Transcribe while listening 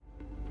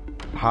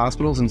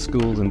hospitals and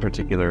schools in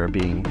particular are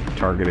being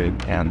targeted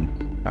and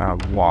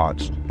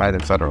watched by the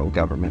federal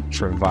government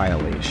for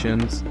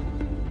violations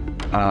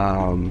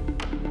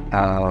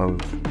of,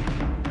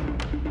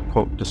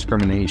 quote,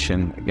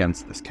 discrimination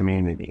against this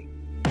community.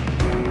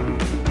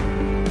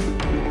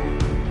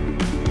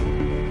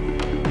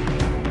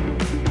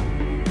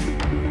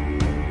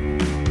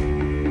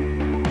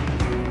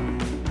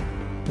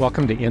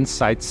 Welcome to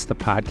Insights, the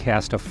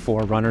podcast of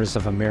Forerunners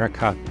of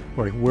America,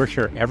 where we're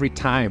here every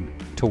time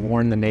to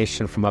warn the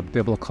nation from a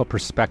biblical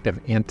perspective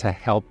and to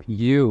help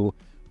you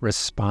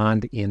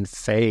respond in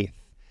faith.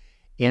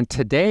 And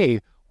today,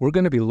 we're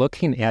going to be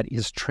looking at,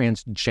 is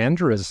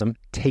transgenderism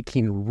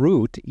taking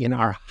root in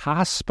our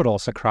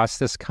hospitals across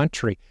this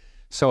country?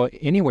 So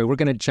anyway, we're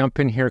going to jump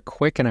in here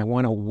quick, and I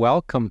want to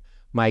welcome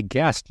my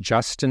guest,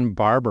 Justin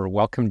Barber.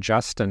 Welcome,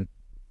 Justin.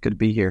 Good to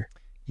be here.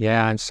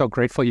 Yeah, I'm so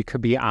grateful you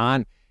could be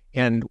on.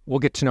 And we'll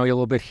get to know you a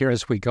little bit here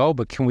as we go,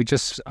 but can we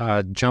just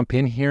jump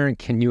in here, and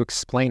can you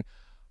explain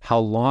how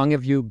long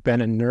have you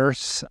been a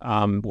nurse,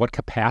 what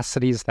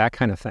capacities, that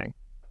kind of thing?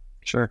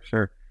 Sure.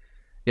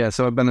 Yeah,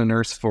 so I've been a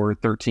nurse for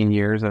 13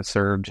 years. I've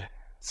served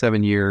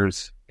 7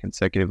 years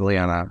consecutively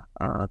on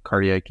a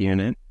cardiac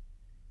unit.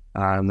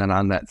 And then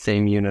on that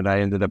same unit,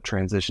 I ended up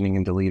transitioning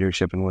into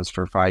leadership and was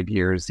for 5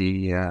 years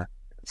the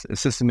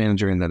assistant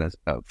manager and then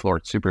a floor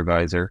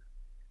supervisor.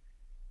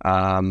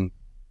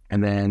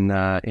 And then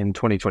in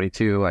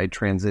 2022, I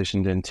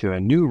transitioned into a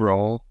new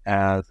role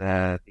as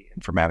the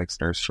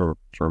informatics nurse for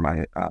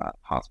my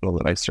hospital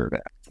that I serve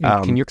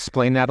at. Can you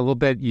explain that a little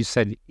bit? You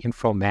said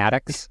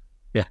informatics?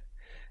 Yeah,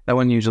 that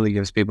one usually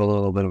gives people a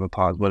little bit of a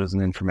pause. What is an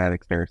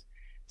informatics nurse?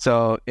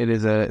 So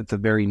it's a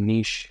very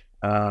niche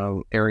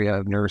area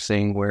of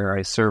nursing where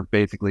I serve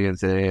basically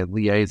as a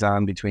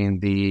liaison between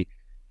the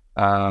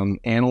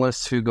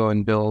analysts who go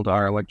and build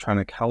our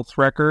electronic health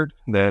record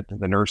that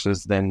the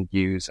nurses then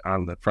use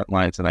on the front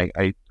lines, and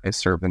I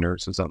serve the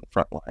nurses on the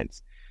front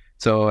lines.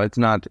 So it's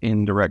not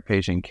in direct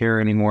patient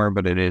care anymore,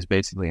 but it is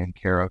basically in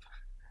care of,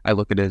 I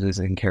look at it as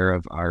in care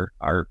of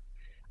our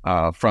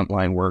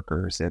frontline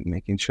workers and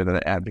making sure that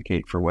I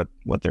advocate for what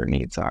their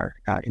needs are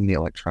in the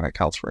electronic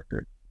health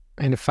record.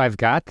 And if I've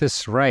got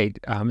this right,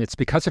 it's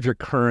because of your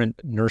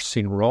current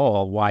nursing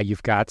role why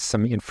you've got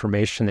some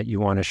information that you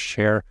want to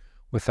share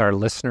with our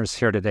listeners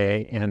here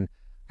today, and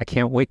I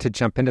can't wait to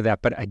jump into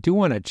that. But I do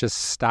want to just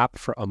stop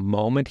for a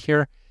moment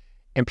here.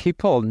 And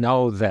people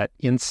know that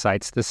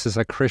Insights, this is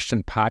a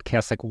Christian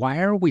podcast. Like, why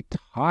are we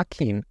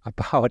talking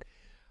about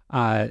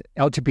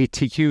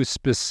LGBTQ,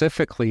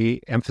 specifically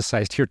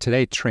emphasized here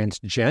today,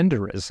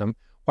 transgenderism?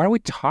 Why are we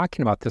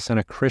talking about this on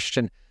a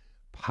Christian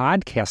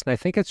podcast? And I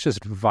think it's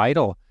just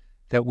vital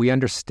that we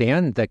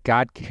understand that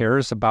God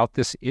cares about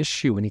this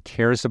issue, and he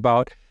cares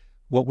about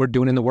what we're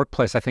doing in the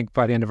workplace. I think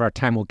by the end of our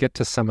time, we'll get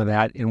to some of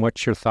that and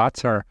what your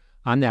thoughts are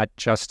on that,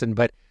 Justin.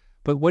 But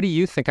what do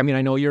you think? I mean,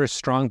 I know you're a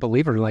strong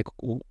believer. Like,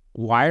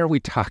 why are we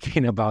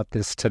talking about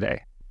this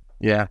today?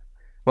 Yeah.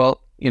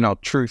 Well,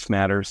 truth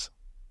matters.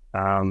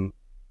 And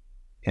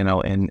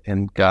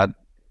God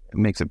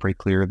makes it pretty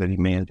clear that he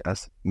made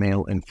us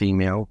male and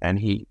female, and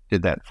he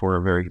did that for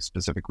a very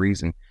specific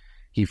reason.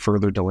 He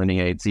further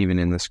delineates, even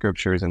in the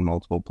scriptures in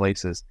multiple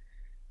places,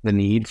 the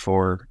need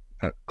for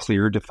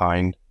clear,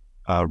 defined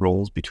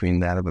roles between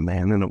that of a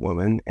man and a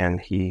woman,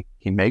 and he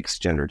makes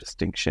gender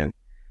distinction.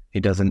 He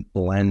doesn't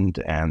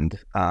blend and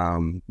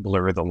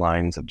blur the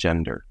lines of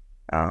gender.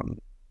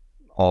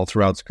 All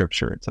throughout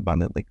Scripture, it's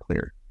abundantly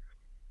clear.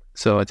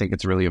 So I think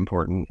it's really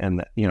important,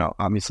 and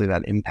obviously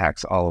that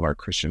impacts all of our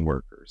Christian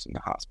workers in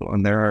the hospital,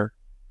 and there are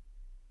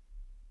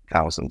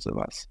thousands of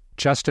us.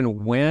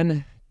 Justin,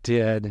 when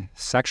did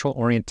sexual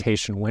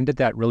orientation, when did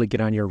that really get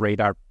on your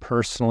radar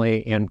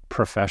personally and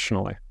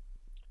professionally?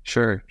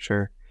 Sure.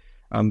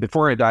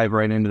 Before I dive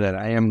right into that,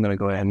 I am going to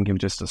go ahead and give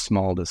just a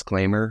small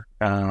disclaimer.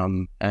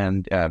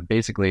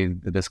 Basically,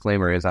 the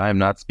disclaimer is I am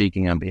not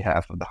speaking on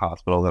behalf of the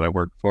hospital that I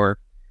work for.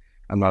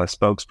 I'm not a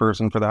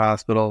spokesperson for the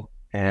hospital.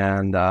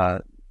 And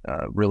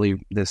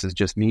really, this is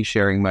just me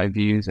sharing my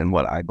views and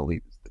what I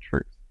believe is the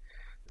truth.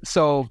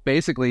 So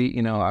basically,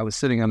 I was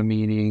sitting on a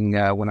meeting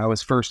when I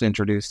was first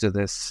introduced to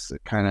this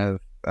kind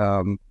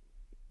of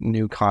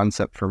new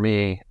concept for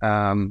me.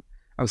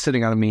 I was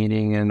sitting on a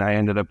meeting and I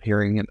ended up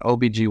hearing an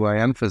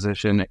OBGYN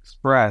physician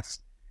express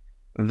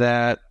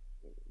that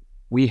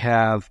we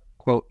have,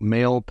 quote,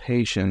 male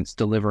patients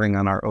delivering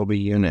on our OB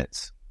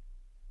units.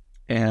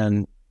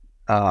 And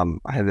I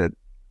had to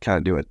kind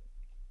of do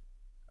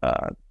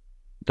a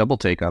double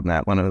take on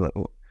that.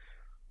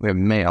 We have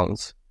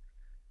males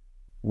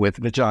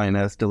with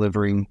vaginas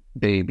delivering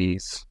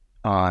babies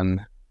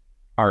on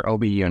our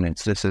OB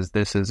units. This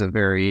is a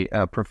very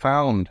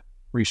profound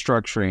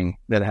restructuring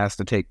that has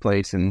to take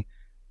place in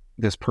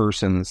this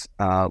person's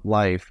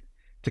life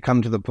to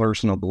come to the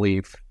personal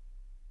belief,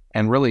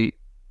 and really,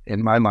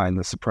 in my mind,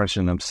 the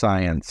suppression of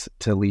science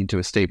to lead to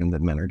a statement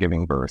that men are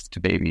giving birth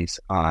to babies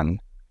on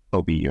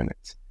OB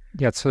units.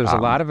 Yeah, so there's a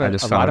lot of it. I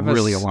just found it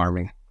really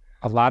alarming.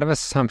 A lot of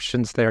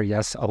assumptions there,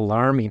 yes,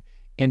 alarming.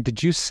 And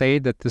did you say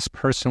that this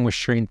person was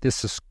sharing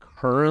this is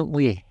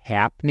currently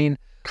happening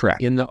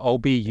Correct. in the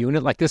OB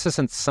unit? Like this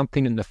isn't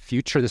something in the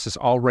future. This is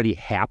already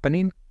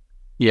happening.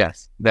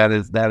 Yes, that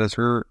is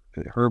her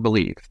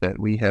belief that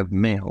we have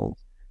males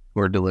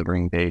who are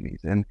delivering babies,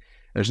 and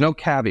there's no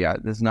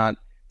caveat. It's not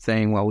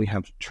saying, well, we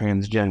have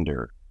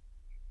transgender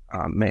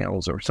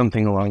males or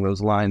something along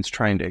those lines,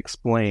 trying to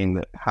explain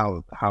that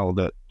how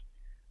that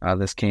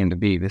this came to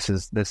be. This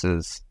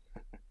is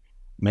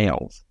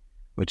males,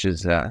 which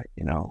is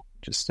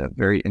just a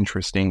very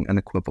interesting,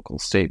 unequivocal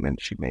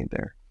statement she made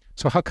there.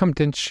 So how come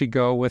didn't she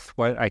go with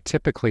what I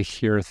typically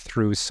hear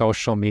through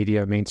social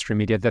media, mainstream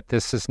media, that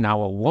this is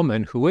now a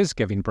woman who is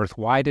giving birth?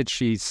 Why did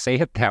she say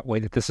it that way,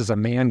 that this is a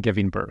man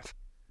giving birth?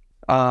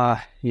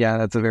 Yeah,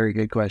 that's a very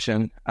good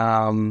question.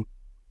 This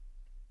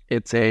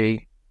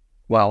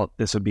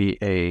would be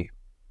a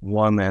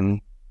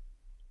woman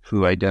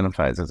who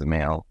identifies as a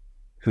male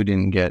who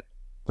didn't get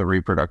the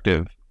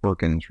reproductive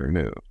organs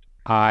removed.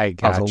 I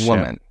gotcha. As a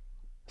woman.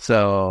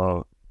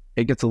 So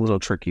it gets a little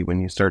tricky when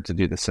you start to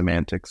do the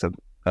semantics of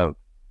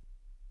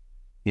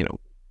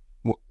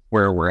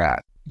where we're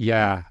at.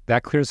 Yeah,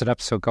 that clears it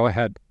up. So go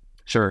ahead.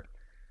 Sure.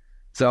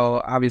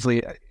 So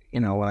obviously,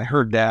 when I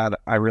heard that,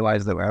 I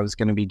realized that I was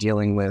going to be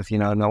dealing with,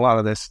 and a lot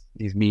of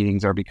these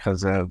meetings are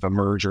because of a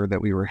merger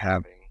that we were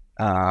having.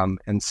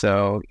 And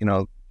so,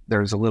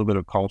 there's a little bit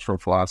of cultural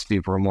philosophy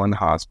from one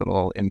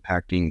hospital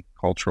impacting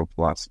cultural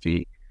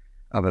philosophy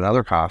of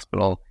another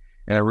hospital.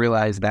 And I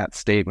realized that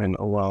statement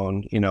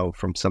alone,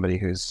 from somebody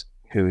who's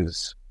a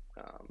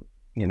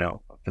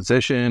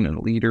physician and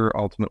a leader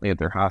ultimately at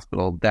their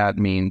hospital, that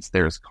means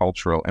there's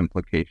cultural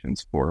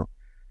implications for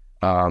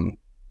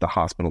the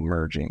hospital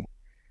merging.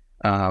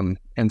 And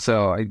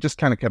so I just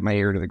kind of kept my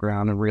ear to the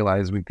ground and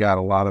realized we've got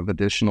a lot of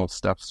additional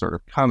stuff sort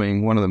of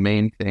coming. One of the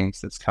main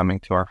things that's coming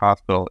to our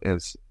hospital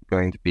is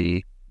going to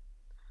be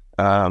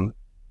some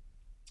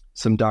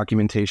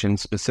documentation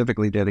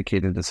specifically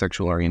dedicated to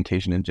sexual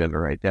orientation and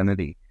gender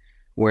identity,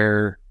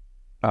 where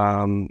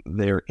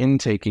they're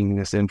intaking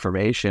this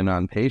information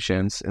on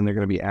patients, and they're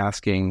going to be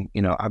asking,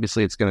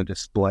 obviously it's going to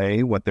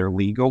display what their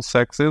legal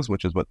sex is,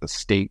 which is what the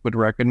state would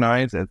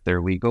recognize as their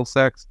legal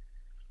sex.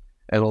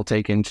 It'll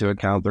take into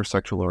account their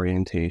sexual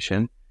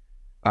orientation.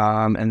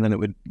 And then it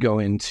would go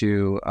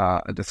into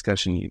a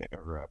discussion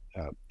or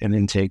an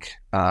intake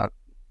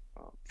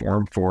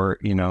form for,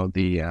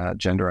 the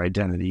gender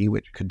identity,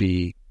 which could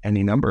be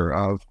any number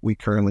of. We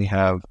currently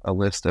have a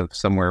list of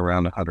somewhere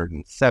around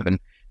 107.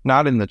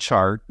 Not in the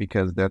chart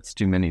because that's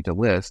too many to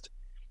list.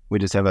 We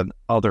just have an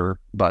other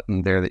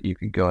button there that you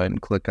could go ahead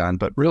and click on.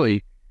 But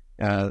really,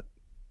 the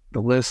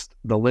list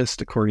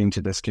according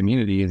to this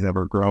community is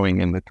ever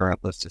growing, and the current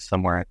list is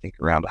somewhere, I think,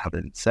 around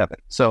 107.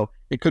 So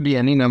it could be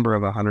any number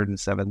of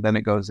 107. Then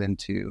it goes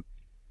into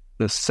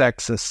the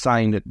sex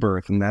assigned at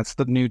birth, and that's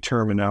the new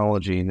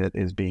terminology that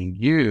is being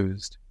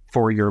used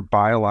for your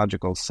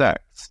biological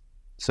sex.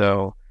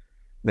 So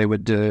they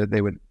would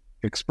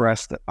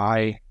express that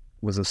I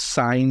was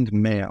assigned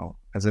male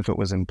as if it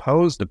was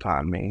imposed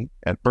upon me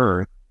at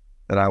birth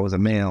that I was a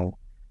male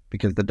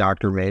because the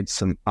doctor made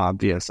some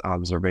obvious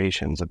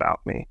observations about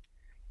me,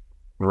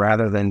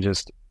 rather than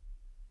just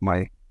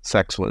my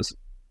sex was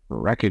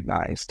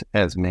recognized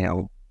as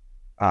male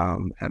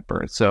at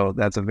birth. So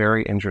that's a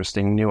very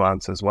interesting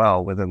nuance as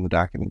well within the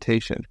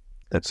documentation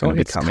that's going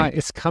to be coming.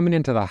 It's coming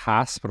into the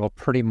hospital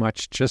pretty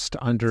much just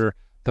under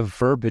the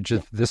verbiage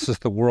of this is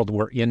the world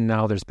we're in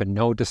now. There's been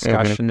no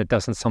discussion. It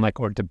doesn't sound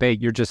like, or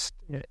debate. You're just,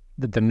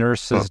 the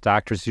nurses,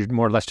 doctors, you're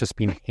more or less just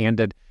being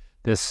handed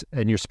this,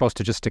 and you're supposed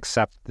to just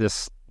accept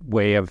this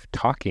way of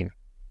talking.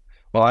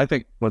 Well, I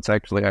think what's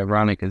actually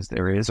ironic is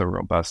there is a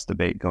robust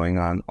debate going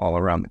on all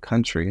around the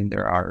country, and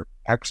there are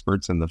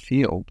experts in the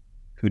field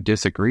who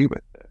disagree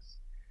with this.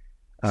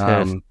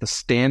 The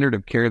standard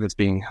of care that's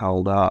being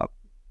held up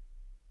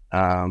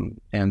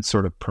and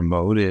sort of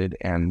promoted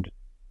and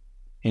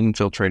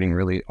infiltrating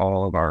really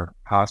all of our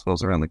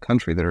hospitals around the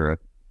country that are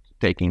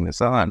taking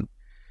this on.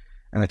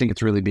 And I think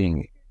it's really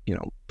being,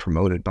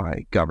 promoted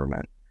by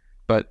government.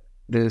 But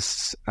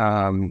this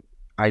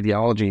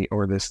ideology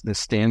or this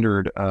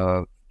standard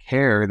of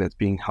care that's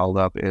being held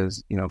up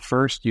is,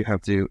 first you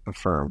have to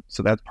affirm.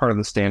 So that's part of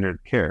the standard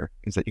of care,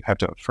 is that you have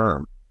to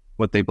affirm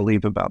what they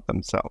believe about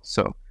themselves.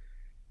 So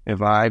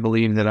if I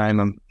believe that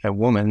I'm a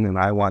woman and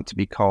I want to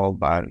be called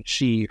by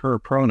she, her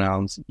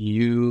pronouns,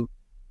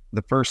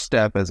 the first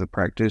step as a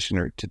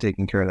practitioner to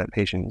taking care of that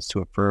patient is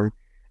to affirm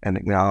and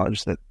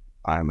acknowledge that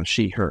I'm a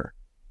she, her.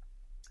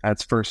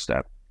 That's first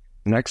step.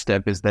 The next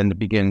step is then to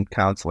begin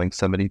counseling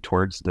somebody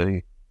towards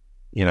the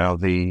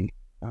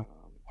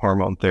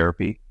hormone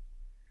therapy,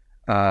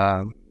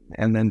 and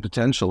then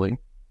potentially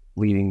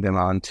leading them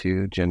on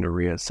to gender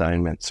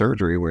reassignment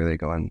surgery, where they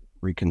go and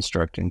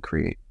reconstruct and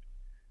create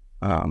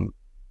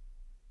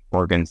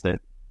organs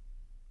that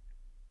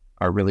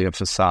are really a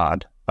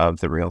facade of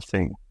the real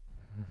thing.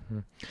 Mm-hmm.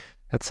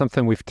 That's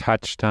something we've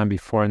touched on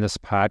before in this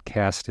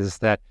podcast, is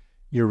that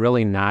you're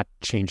really not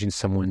changing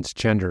someone's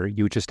gender.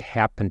 You just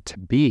happen to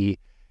be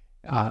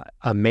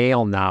a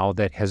male now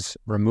that has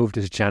removed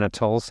his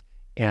genitals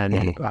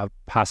and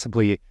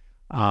possibly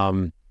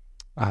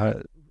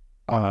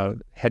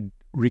had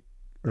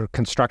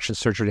reconstruction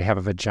surgery to have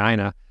a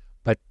vagina.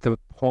 But the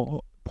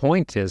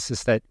point is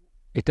that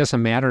it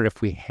doesn't matter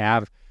if we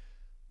have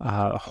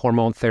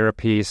hormone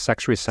therapy,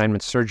 sex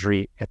reassignment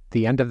surgery. At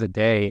the end of the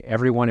day,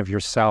 every one of your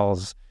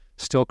cells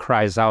still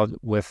cries out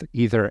with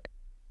either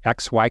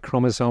XY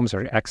chromosomes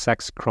or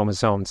XX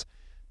chromosomes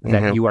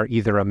that you are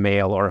either a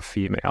male or a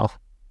female.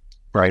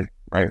 Right.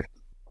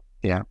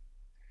 Yeah.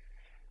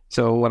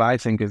 So what I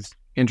think is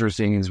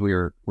interesting is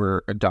we're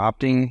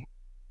adopting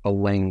a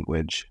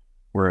language.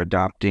 We're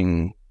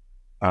adopting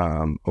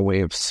a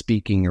way of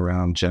speaking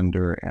around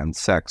gender and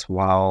sex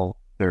while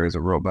there is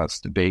a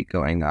robust debate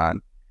going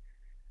on.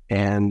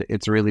 And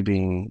it's really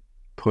being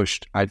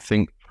pushed, I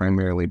think,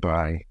 primarily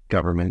by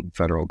government,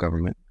 federal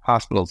government.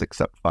 Hospitals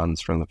accept funds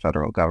from the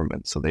federal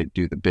government, so they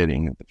do the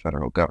bidding of the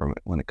federal government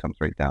when it comes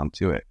right down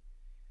to it.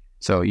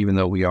 So even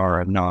though we are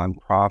a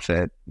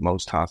nonprofit,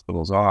 most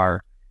hospitals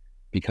are,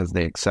 because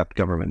they accept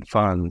government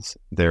funds,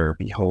 they're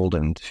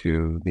beholden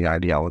to the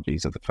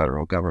ideologies of the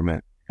federal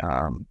government.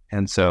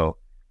 And so,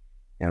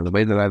 the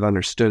way that I've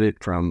understood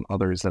it from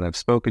others that I've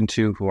spoken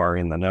to who are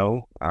in the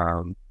know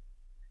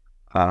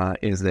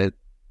is that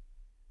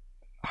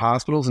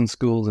hospitals and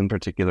schools in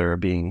particular are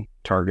being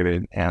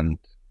targeted and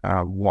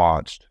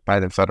watched by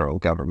the federal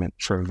government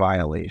for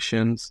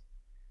violations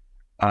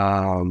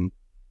of,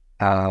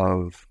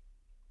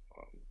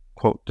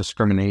 quote,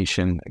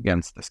 discrimination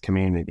against this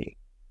community.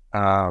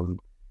 And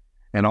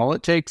all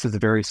it takes is a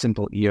very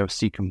simple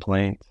EOC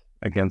complaint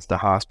against a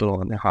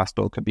hospital, and the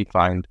hospital could be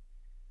fined,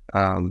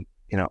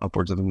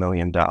 upwards of $1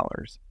 million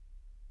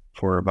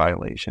for a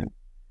violation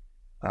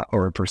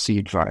or a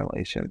perceived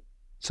violation.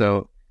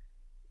 So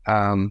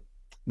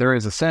there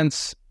is a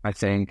sense, I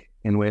think,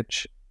 in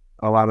which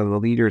a lot of the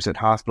leaders at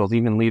hospitals,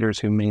 even leaders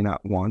who may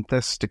not want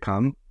this to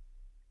come,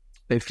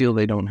 they feel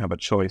they don't have a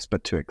choice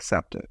but to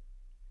accept it.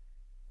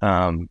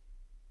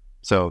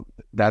 So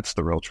that's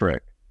the real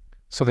trick.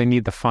 So they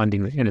need the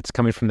funding, and it's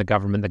coming from the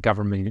government.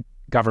 The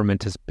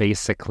government is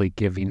basically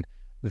giving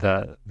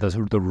the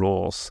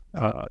rules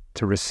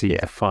to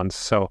receive the funds.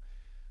 So,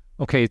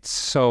 okay,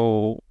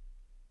 so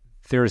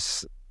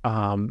there's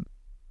a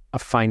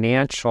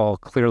financial,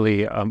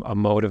 clearly a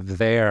motive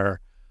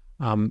there.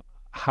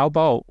 How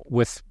about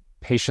with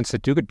patients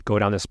that do go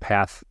down this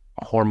path,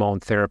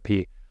 hormone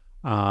therapy,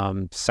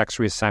 sex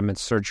reassignment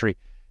surgery?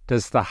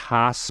 Does the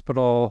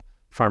hospital,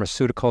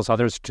 pharmaceuticals,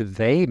 others, do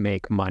they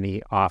make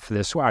money off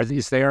this?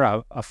 Is there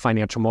a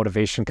financial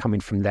motivation coming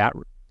from that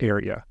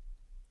area?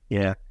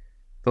 Yeah.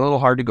 It's a little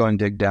hard to go and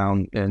dig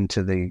down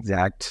into the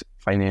exact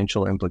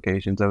financial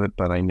implications of it,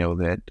 but I know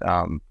that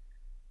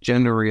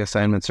gender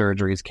reassignment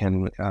surgeries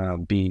can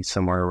be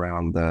somewhere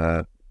around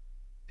the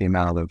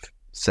amount of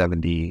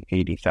 $70,000,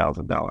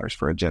 $80,000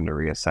 for a gender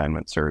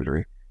reassignment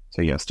surgery.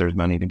 So yes, there's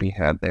money to be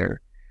had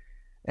there.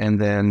 And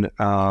then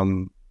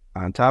on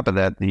top of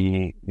that,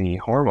 the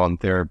hormone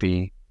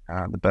therapy,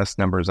 the best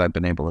numbers I've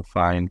been able to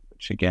find,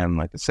 which again,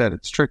 like I said,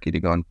 it's tricky to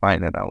go and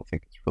find it. I don't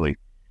think it's really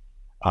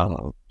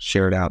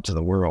shared out to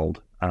the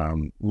world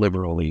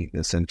liberally,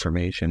 this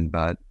information,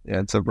 but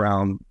it's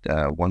around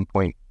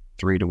 $1.3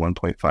 to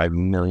 $1.5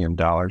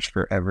 million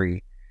for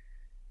every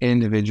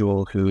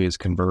individual who is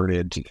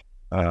converted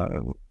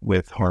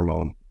with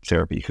hormone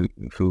therapy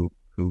who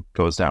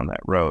goes down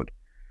that road.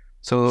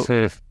 So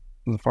the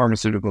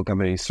pharmaceutical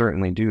companies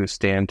certainly do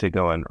stand to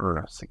go and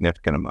earn a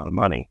significant amount of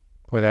money.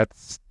 Boy,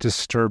 that's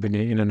disturbing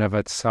in and of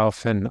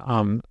itself. And,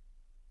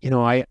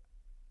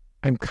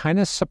 I'm kind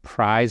of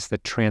surprised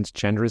that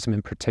transgenderism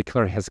in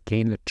particular has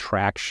gained the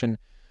traction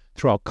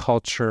throughout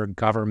culture,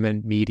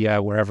 government,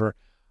 media, wherever,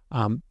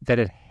 that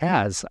it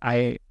has.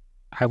 I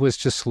was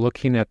just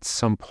looking at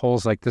some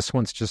polls, like this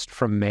one's just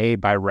from May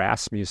by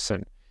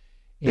Rasmussen,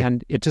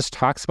 and it just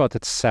talks about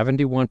that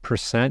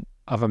 71%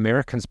 of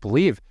Americans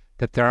believe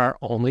that there are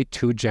only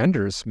two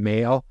genders,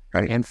 male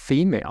and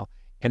female.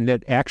 And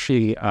that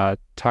actually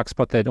talks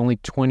about that only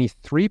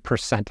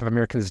 23% of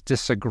Americans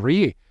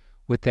disagree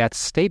with that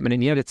statement.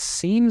 And yet it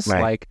seems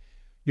like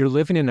you're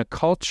living in a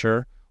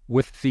culture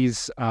with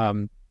these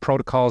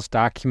protocols,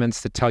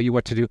 documents that tell you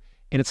what to do.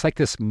 And it's like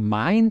this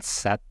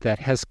mindset that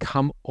has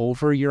come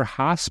over your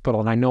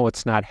hospital. And I know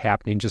it's not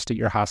happening just at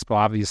your hospital.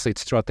 Obviously,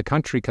 it's throughout the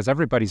country because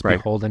everybody's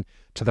beholden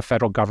to the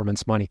federal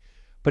government's money.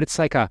 But it's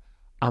like a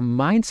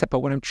mindset. But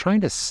what I'm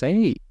trying to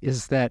say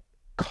is that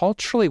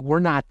culturally, we're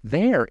not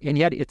there. And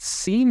yet it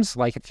seems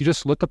like if you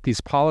just look up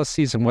these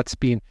policies and what's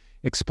being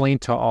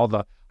explained to all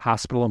the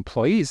hospital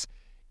employees,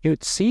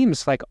 it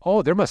seems like,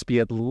 there must be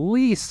at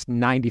least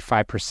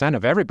 95%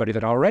 of everybody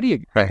that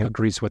already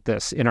agrees with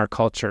this in our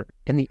culture.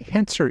 And the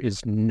answer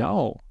is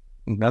no.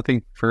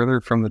 Nothing further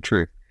from the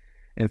truth.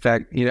 In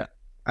fact,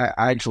 I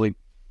actually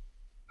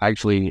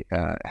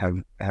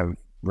have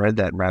read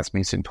that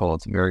Rasmussen poll.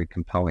 It's a very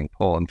compelling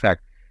poll. In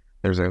fact,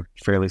 there's a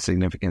fairly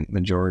significant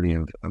majority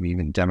of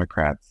even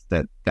Democrats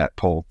that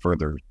poll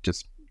further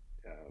just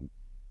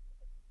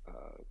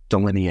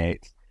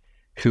delineates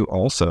who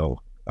also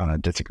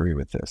disagree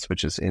with this,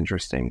 which is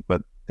interesting.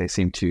 But they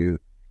seem to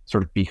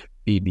sort of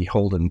be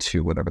beholden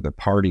to whatever the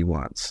party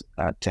wants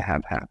to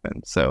have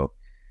happen. So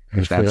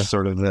if that's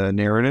sort of the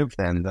narrative,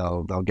 then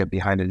they'll get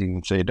behind it even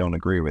if they don't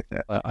agree with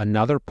it.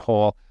 Another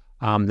poll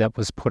that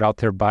was put out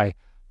there by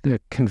the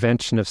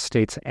Convention of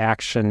States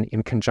Action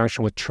in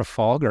conjunction with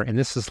Trafalgar, and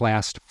this is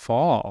last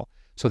fall.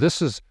 So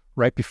this is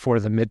right before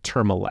the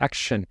midterm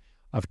election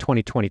of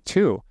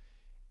 2022.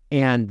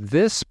 And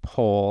this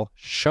poll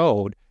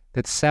showed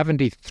that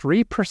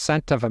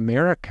 73% of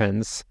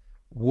Americans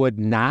would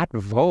not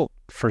vote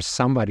for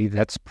somebody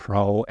that's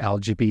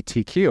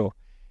pro-LGBTQ.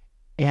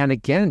 And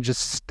again,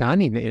 just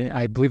stunning.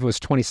 I believe it was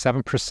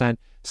 27%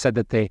 said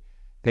that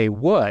they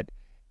would.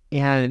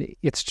 And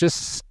it's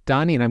just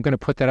stunning. I'm going to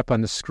put that up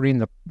on the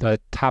screen. The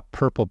top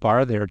purple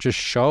bar there just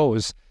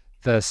shows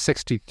the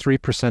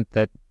 63%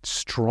 that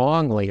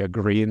strongly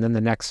agree. And then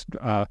the next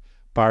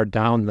bar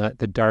down,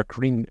 the dark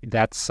green,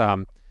 that's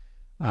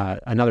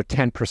another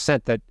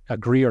 10% that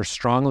agree or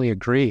strongly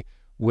agree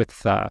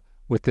with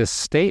this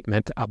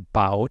statement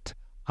about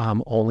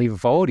only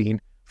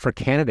voting for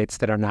candidates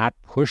that are not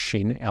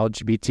pushing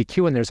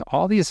LGBTQ. And there's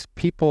all these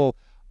people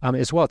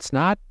as well. It's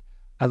not,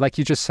 like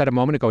you just said a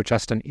moment ago,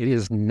 Justin, it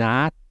is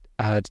not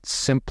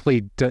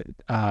simply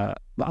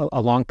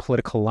along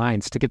political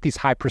lines to get these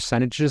high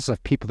percentages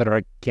of people that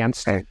are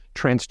against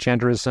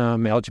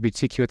transgenderism,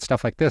 LGBTQ, and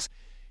stuff like this.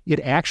 It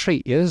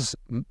actually is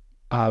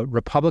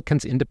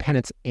Republicans,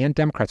 independents, and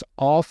Democrats.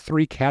 All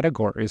three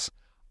categories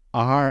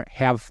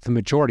have the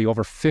majority.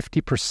 Over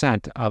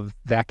 50% of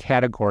that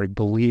category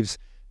believes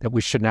that we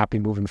should not be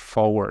moving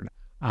forward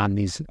on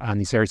these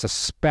areas,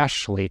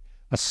 especially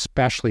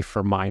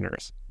for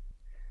minors.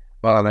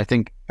 Well, and I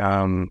think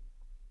kind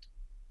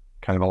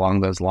of along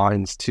those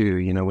lines too,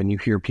 you know, when you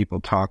hear people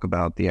talk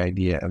about the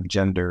idea of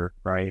gender,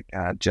 right?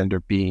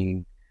 Gender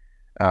being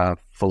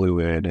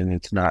fluid, and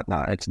it's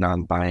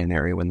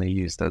non-binary when they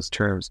use those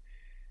terms.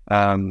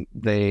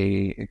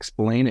 They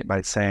explain it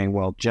by saying,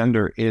 well,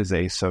 gender is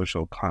a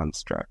social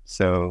construct.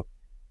 So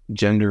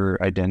gender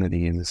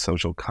identity is a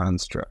social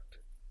construct.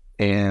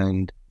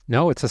 And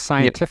no, it's a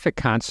scientific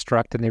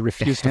construct, and they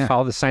refuse to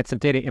follow the science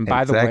and data. And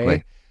by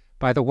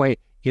the way,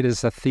 it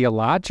is a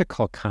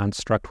theological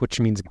construct, which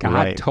means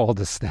God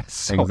told us this.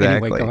 So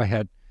anyway, go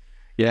ahead.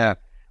 Yeah,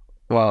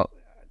 well,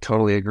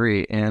 totally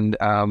agree. And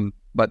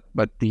but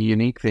the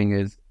unique thing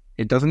is,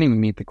 it doesn't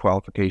even meet the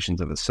qualifications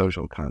of a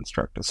social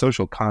construct. A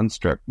social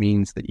construct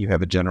means that you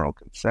have a general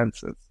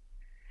consensus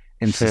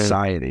in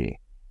society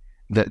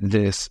that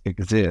this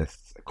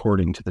exists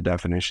according to the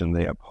definition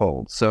they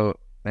uphold. So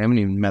they haven't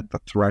even met the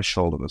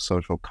threshold of a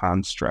social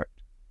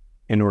construct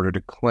in order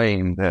to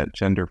claim that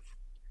gender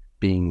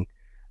being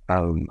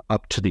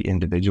up to the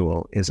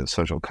individual is a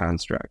social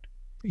construct.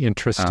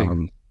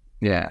 Interesting.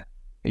 Yeah,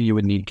 you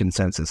would need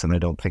consensus, and I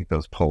don't think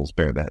those polls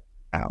bear that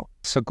out.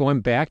 So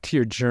going back to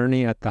your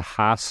journey at the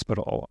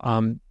hospital,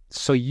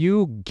 so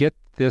you get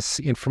this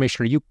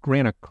information, or you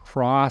ran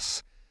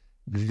across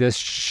this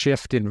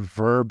shift in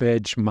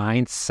verbiage,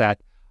 mindset,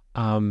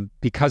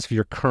 because of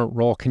your current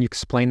role. Can you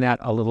explain that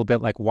a little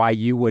bit, like why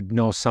you would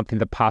know something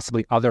that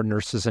possibly other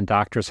nurses and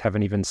doctors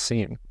haven't even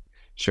seen?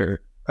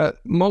 Sure.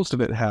 Most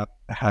of it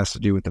has to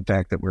do with the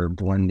fact that we're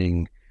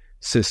blending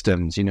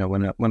systems. You know,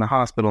 when a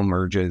hospital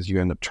merges, you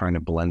end up trying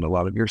to blend a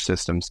lot of your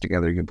systems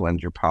together. You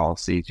blend your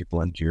policies, you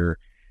blend your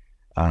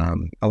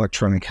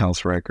electronic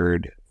health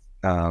record.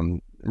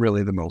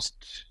 Really, the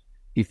most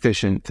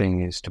efficient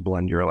thing is to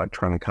blend your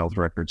electronic health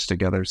records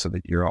together so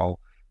that you're all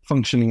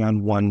functioning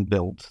on one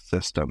build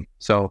system.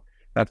 So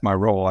that's my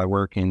role. I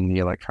work in the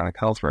electronic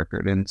health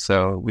record. And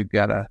so we've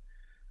got a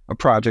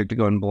project to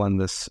go and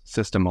blend this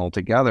system all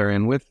together.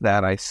 And with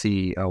that, I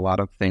see a lot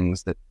of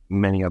things that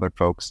many other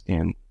folks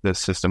in this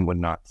system would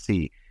not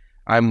see.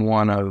 I'm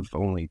one of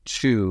only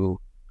two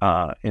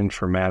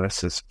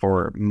informaticists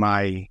for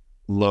my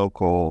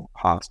local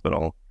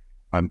hospital.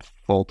 I'm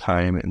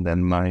full-time, and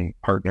then my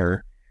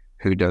partner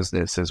who does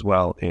this as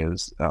well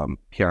is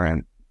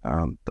PRN.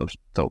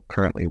 Though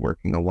currently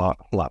working a lot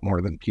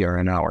more than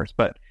PRN hours.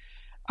 But,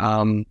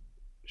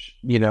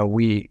 you know,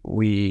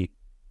 we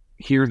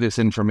hear this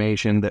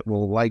information that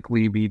will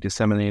likely be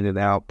disseminated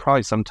out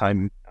probably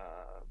sometime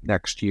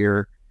next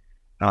year,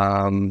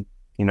 you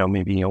know,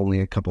 maybe only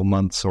a couple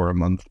months or a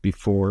month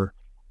before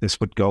this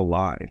would go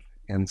live.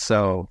 And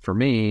so for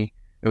me,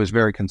 it was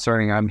very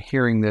concerning. I'm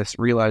hearing this,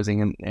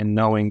 realizing and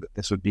knowing that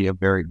this would be a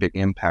very big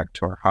impact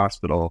to our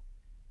hospital.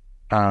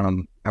 I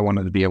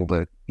wanted to be able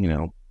to, you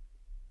know,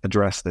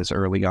 address this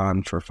early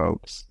on for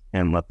folks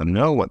and let them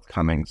know what's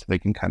coming so they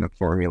can kind of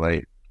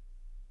formulate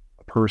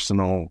a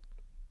personal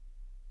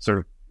sort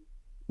of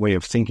way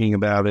of thinking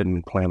about it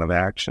and plan of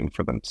action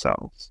for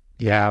themselves.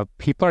 Yeah,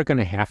 people are going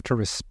to have to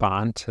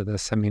respond to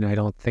this. I mean, I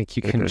don't think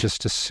you can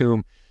just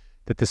assume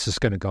that this is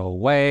going to go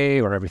away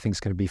or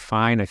everything's going to be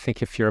fine. I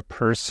think if you're a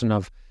person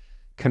of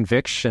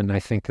conviction, I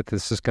think that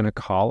this is going to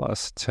call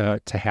us to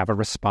have a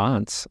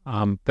response.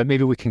 But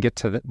maybe we can get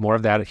to more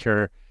of that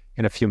here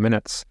in a few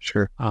minutes.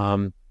 Sure.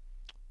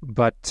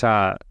 But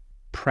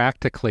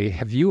practically,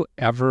 have you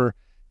ever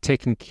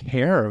taken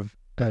care of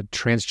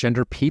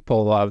transgender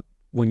people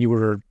when you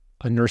were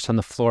a nurse on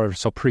the floor,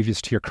 so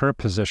previous to your current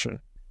position?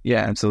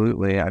 Yeah,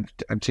 absolutely. I've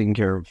taken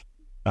care of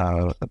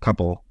a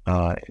couple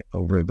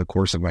over the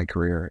course of my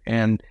career,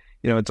 and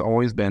it's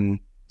always been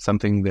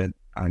something that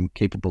I'm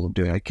capable of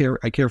doing. I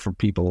care for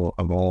people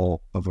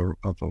of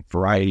a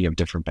variety of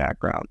different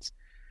backgrounds,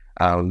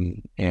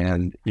 and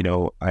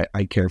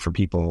I care for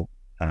people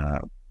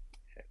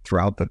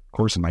throughout the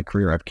course of my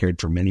career. I've cared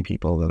for many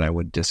people that I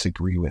would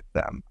disagree with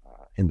them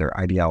in their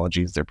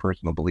ideologies, their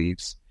personal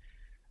beliefs,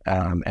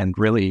 and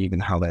really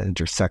even how that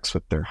intersects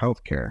with their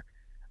healthcare.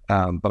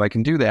 But I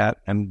can do that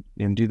and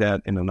do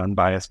that in an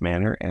unbiased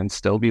manner and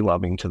still be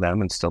loving to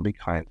them and still be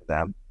kind to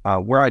them.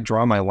 Where I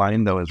draw my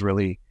line, though, is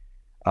really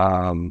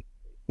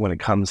when it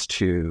comes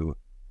to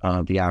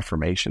the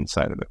affirmation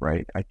side of it,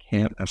 right? I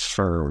can't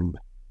affirm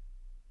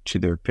to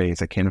their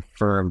face. I can't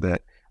affirm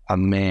that a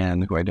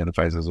man who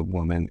identifies as a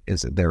woman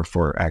is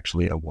therefore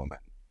actually a woman.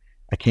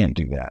 I can't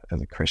do that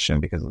as a Christian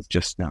because it's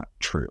just not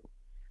true.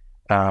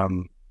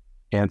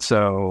 And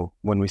so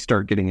when we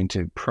start getting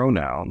into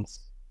pronouns,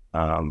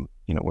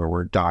 where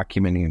we're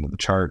documenting into the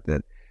chart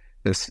that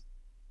this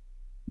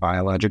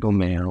biological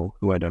male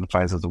who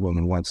identifies as a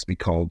woman wants to be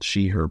called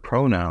she, her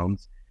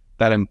pronouns,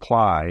 that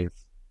implies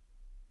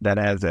that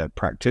as a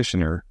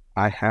practitioner,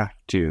 I have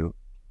to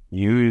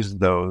use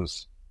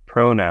those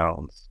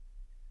pronouns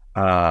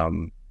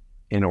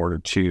in order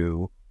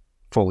to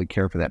fully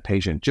care for that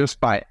patient. Just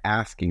by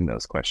asking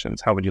those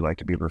questions, how would you like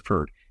to be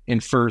referred,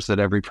 infers that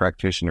every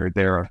practitioner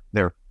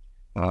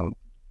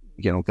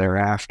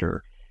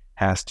thereafter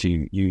has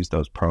to use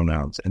those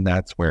pronouns. And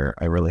that's where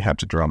I really have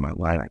to draw my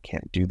line. I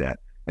can't do that.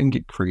 I can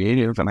get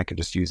creative and I can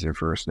just use their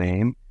first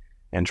name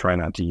and try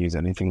not to use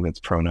anything that's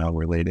pronoun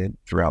related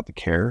throughout the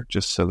care,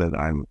 just so that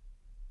I'm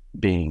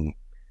being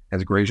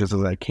as gracious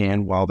as I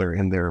can while they're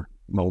in their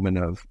moment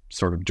of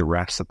sort of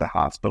duress at the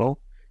hospital.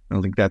 I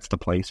don't think that's the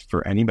place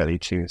for anybody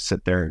to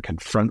sit there and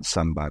confront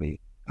somebody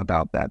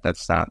about that.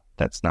 That's not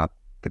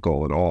the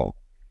goal at all.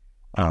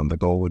 The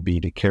goal would be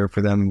to care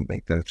for them,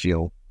 make them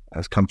feel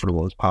as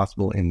comfortable as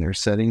possible in their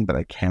setting, but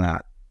I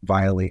cannot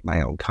violate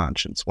my own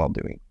conscience while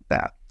doing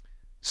that.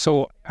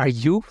 So are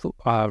you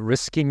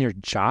risking your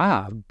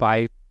job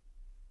by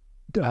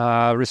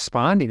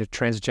responding to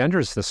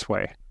transgenders this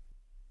way?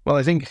 Well,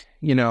 I think,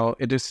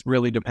 it just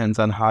really depends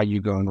on how you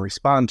go and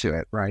respond to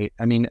it, right?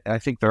 I mean, I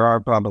think there are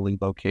probably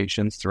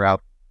locations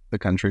throughout the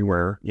country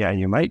where,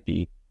 you might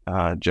be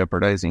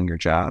jeopardizing your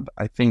job.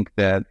 I think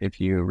that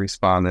if you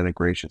respond in a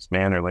gracious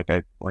manner, like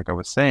I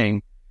was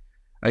saying,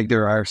 like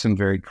there are some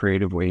very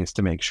creative ways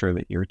to make sure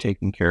that you're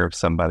taking care of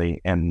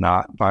somebody and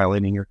not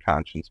violating your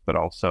conscience, but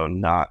also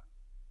not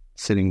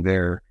sitting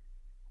there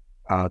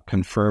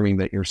confirming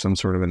that you're some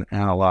sort of an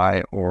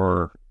ally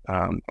or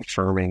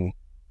affirming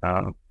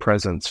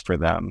presence for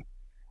them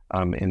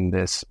in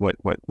this what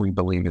we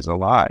believe is a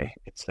lie.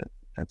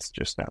 That's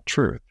just not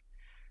truth.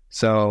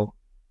 So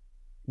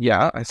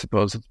yeah, I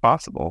suppose it's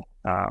possible.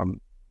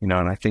 And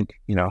I think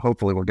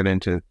hopefully we'll get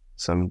into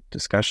some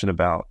discussion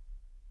about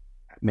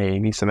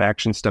maybe some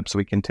action steps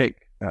we can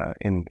take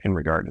in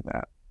regard to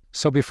that.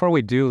 So before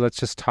we do, let's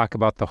just talk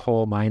about the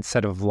whole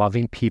mindset of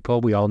loving people.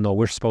 We all know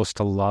we're supposed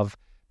to love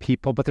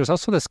people, but there's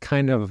also this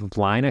kind of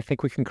line I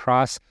think we can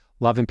cross,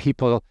 loving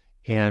people,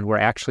 and we're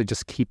actually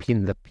just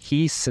keeping the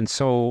peace. And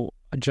so,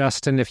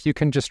 Justin, if you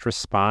can just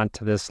respond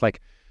to this,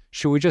 like,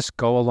 should we just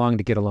go along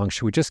to get along?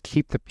 Should we just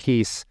keep the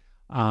peace?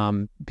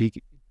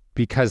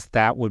 Because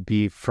that would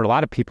be, for a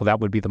lot of people, that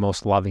would be the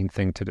most loving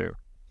thing to do.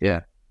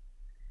 Yeah.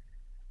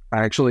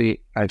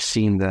 I've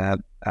seen that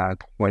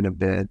quite a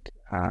bit.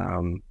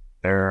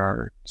 There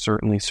are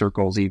certainly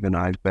circles even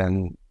I've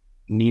been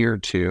near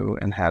to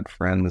and had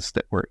friends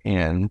that were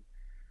in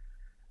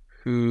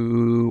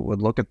who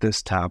would look at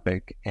this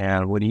topic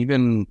and would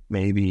even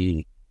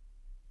maybe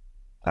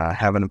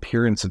have an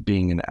appearance of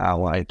being an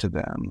ally to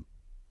them,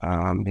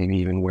 maybe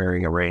even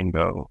wearing a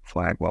rainbow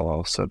flag while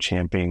also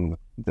championing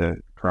the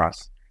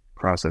cross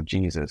of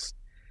Jesus.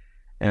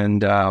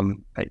 And,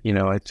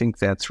 I think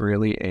that's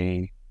really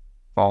a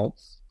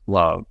false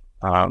love.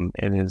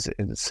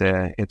 It's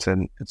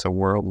a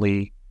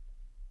worldly,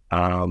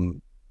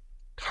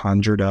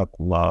 conjured up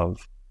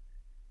love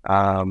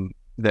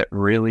that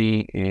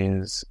really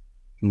is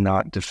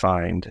not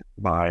defined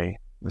by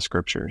the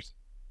scriptures.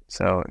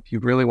 So if you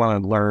really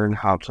want to learn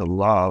how to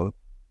love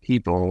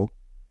people,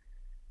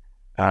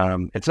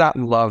 it's not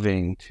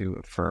loving to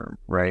affirm,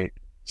 right?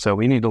 So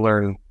we need to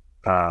learn.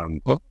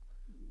 Well,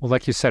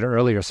 like you said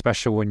earlier,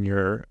 especially when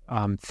you're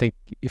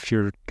if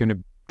you're going to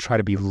try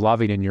to be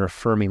loving and you're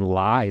affirming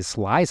lies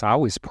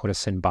always put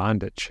us in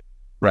bondage.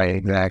 Right,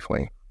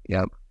 exactly.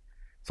 Yep.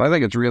 So I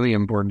think it's really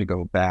important to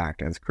go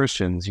back as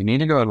Christians. You need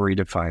to go and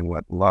redefine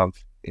what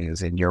love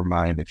is in your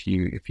mind. If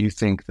you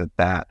think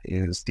that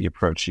is the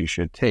approach you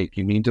should take,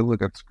 you need to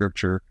look at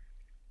scripture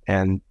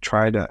and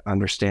try to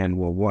understand,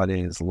 well, what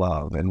is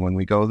love? And when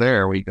we go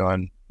there, we go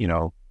and,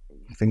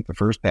 I think the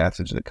first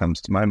passage that comes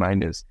to my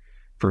mind is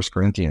 1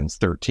 Corinthians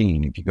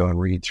 13. If you go and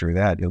read through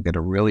that, you'll get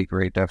a really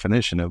great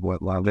definition of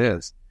what love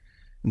is.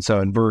 And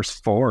so in verse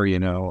 4,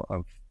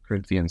 of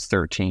Corinthians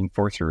 13,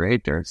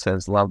 4-8 there, it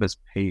says, love is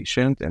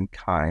patient and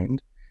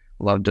kind.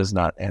 Love does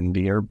not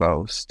envy or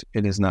boast.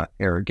 It is not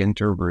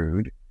arrogant or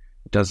rude.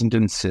 It doesn't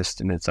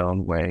insist in its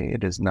own way.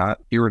 It is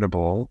not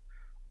irritable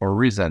or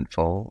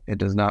resentful. It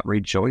does not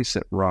rejoice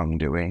at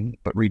wrongdoing,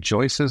 but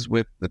rejoices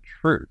with the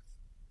truth.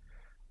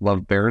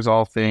 Love bears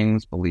all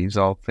things, believes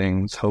all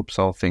things, hopes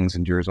all things,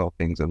 endures all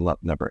things, and love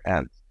never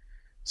ends.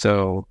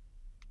 So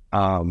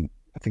I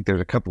think there's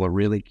a couple of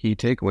really key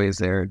takeaways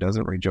there. It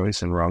doesn't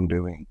rejoice in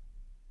wrongdoing.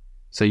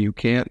 So you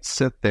can't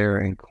sit there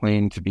and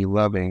claim to be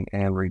loving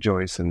and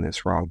rejoice in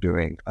this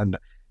wrongdoing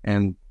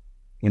and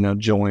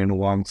join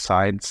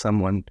alongside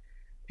someone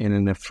in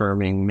an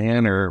affirming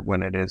manner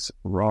when it is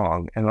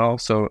wrong. And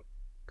also,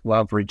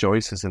 love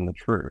rejoices in the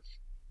truth.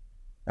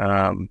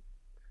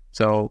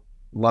 So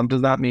love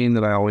does not mean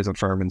that I always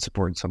affirm and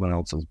support someone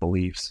else's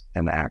beliefs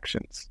and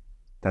actions.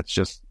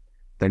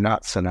 They're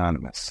not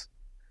synonymous.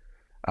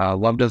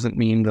 Love doesn't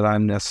mean that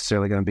I'm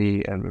necessarily going to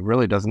be, and it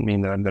really doesn't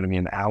mean that I'm going to be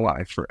an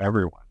ally for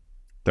everyone.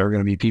 There are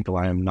going to be people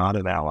I am not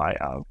an ally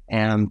of,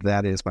 and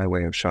that is my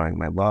way of showing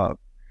my love.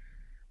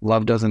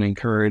 Love doesn't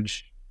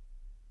encourage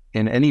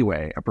in any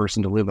way a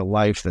person to live a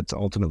life that's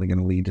ultimately going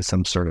to lead to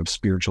some sort of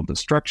spiritual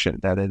destruction.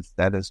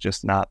 That is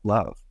just not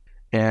love.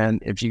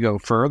 And if you go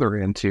further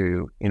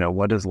into,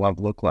 what does love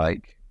look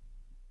like?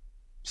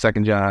 2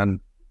 John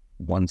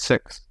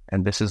 1:6,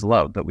 and this is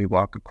love, that we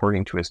walk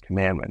according to his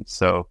commandments.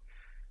 So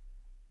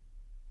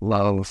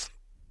love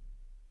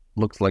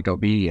looks like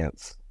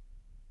obedience,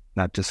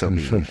 not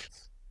disobedience.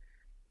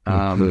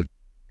 1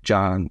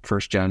 John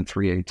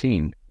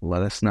 3:18,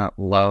 let us not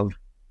love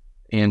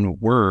in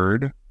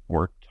word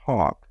or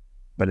talk,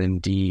 but in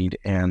deed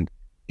and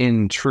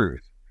in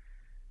truth.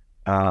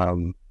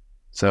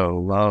 So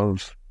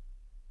love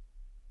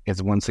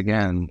is once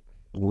again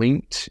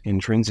linked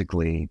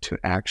intrinsically to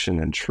action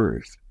and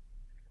truth,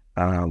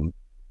 in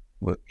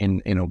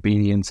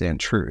obedience and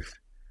truth.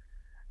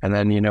 And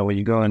then, when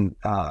you go and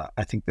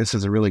I think this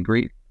is a really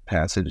great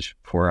passage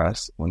for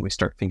us when we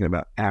start thinking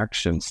about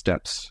action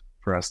steps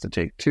for us to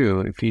take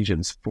too.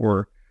 Ephesians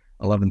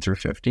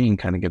 4:11-15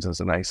 kind of gives us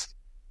a nice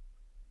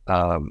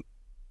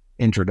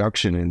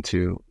introduction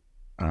into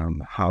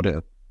how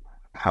to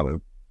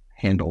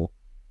handle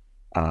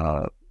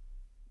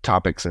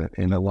topics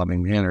in a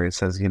loving manner. It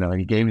says,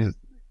 he gave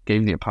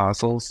the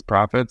apostles,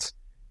 prophets,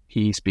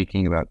 he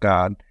speaking about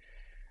God,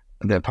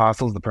 the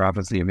apostles, the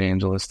prophets, the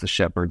evangelists, the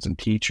shepherds, and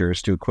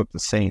teachers to equip the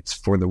saints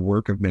for the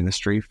work of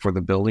ministry, for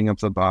the building of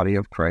the body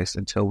of Christ,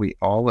 until we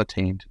all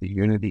attain to the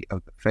unity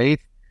of the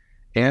faith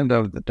and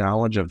of the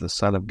knowledge of the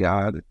Son of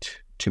God,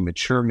 to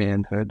mature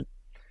manhood,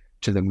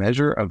 to the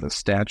measure of the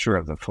stature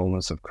of the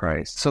fullness of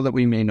Christ, so that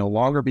we may no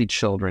longer be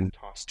children,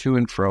 tossed to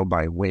and fro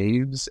by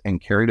waves and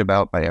carried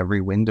about by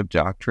every wind of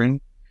doctrine,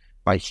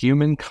 by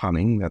human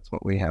cunning, that's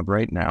what we have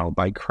right now,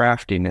 by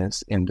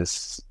craftiness and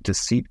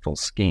deceitful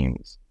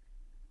schemes.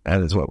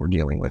 That is what we're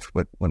dealing with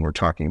when we're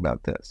talking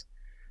about this.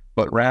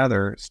 But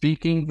rather,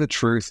 speaking the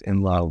truth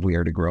in love, we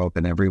are to grow up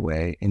in every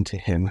way into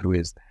him who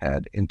is the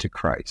head, into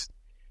Christ.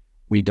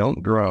 We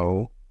don't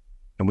grow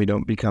and we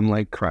don't become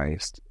like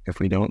Christ if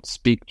we don't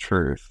speak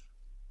truth.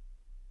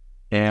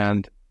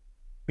 And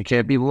we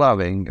can't be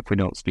loving if we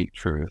don't speak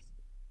truth.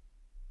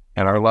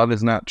 And our love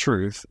is not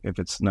truth if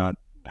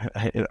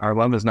our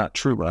love is not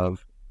true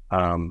love.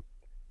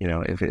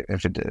 If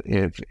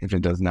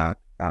it does not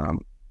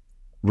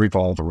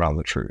revolve around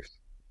the truth.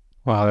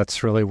 Wow,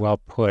 that's really well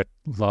put.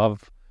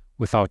 Love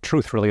without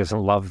truth really isn't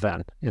love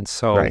then. And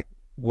so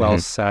well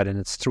said. And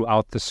it's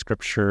throughout the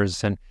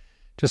scriptures. And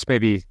just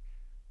maybe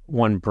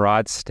one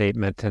broad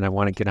statement, and I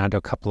want to get onto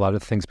a couple other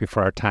things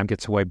before our time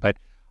gets away, but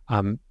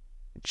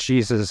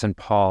Jesus and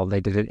Paul, they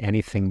did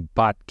anything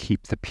but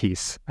keep the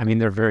peace. I mean,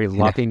 they're very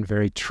loving,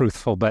 very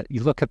truthful, but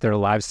you look at their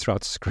lives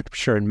throughout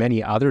Scripture, and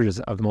many others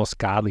of the most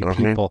godly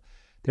people,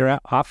 they're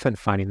often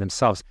finding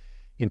themselves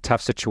in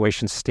tough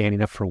situations,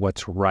 standing up for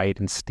what's right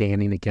and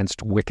standing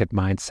against wicked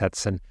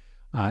mindsets and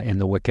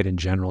the wicked in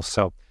general.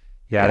 So,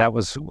 that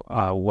was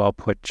well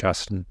put,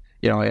 Justin.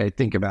 I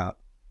think about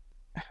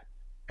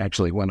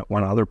actually one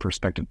other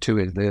perspective too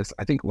is this.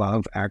 I think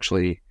love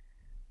actually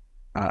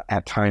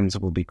at times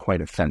will be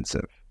quite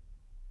offensive.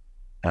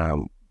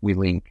 We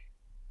link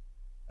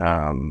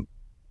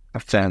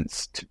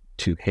offense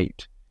to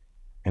hate,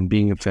 and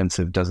being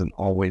offensive doesn't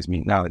always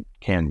mean, now it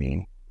can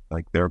mean,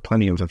 like there are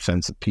plenty of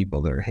offensive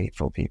people that are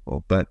hateful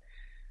people, but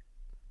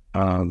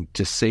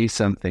to say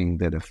something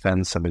that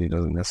offends somebody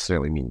doesn't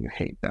necessarily mean you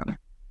hate them.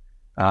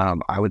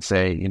 I would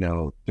say,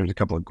 there's a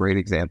couple of great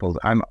examples.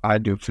 I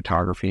do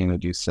photography and I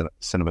do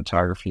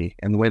cinematography,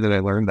 and the way that I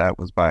learned that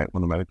was by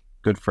one of my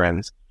good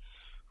friends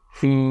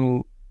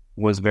who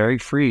was very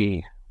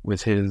free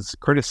with his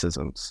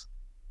criticisms,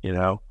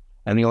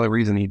 and the only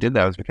reason he did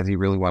that was because he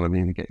really wanted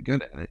me to get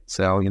good at it.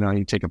 So,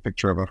 you take a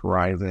picture of a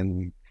horizon,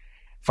 you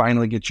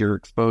finally get your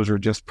exposure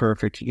just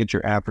perfect, you get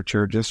your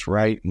aperture just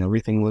right, and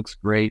everything looks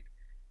great.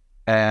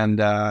 And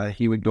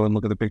he would go and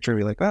look at the picture and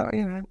be like, oh,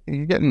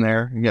 you're getting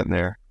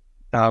there.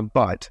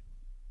 But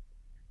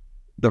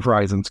the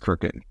horizon's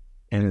crooked,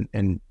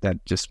 and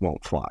that just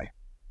won't fly.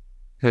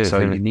 So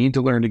you need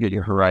to learn to get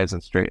your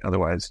horizon straight.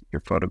 Otherwise,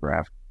 your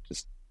photograph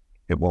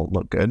it won't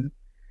look good.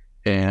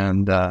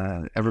 And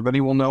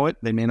everybody will know it.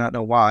 They may not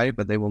know why,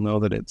 but they will know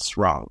that it's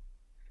wrong.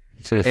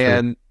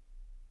 And,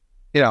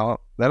 that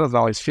doesn't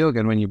always feel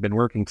good when you've been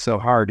working so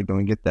hard to go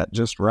and get that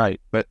just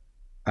right. But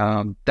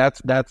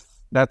that's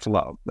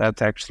love.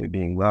 That's actually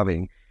being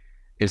loving,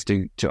 is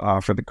to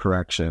offer the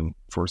correction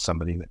for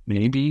somebody that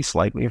may be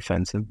slightly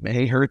offensive,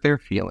 may hurt their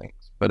feelings,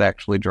 but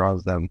actually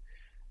draws them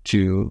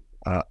to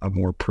a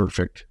more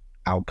perfect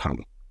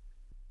outcome.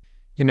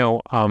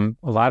 A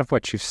lot of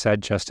what you've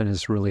said, Justin,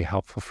 is really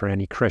helpful for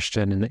any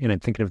Christian, and I'm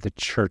thinking of the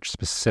church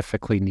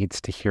specifically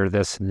needs to hear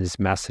this and these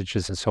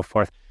messages and so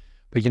forth.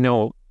 But,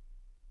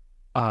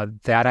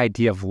 that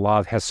idea of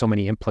love has so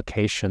many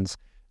implications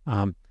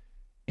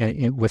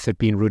and with it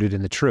being rooted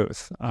in the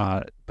truth.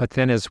 But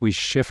then as we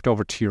shift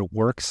over to your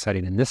work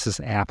setting, and this is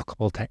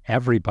applicable to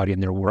everybody in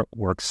their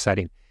work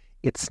setting,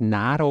 it's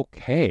not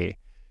okay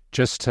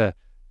just to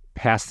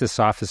pass this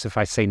off as if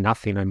I say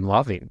nothing, I'm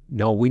loving.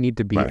 No, we need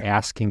to be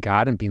asking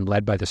God and being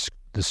led by the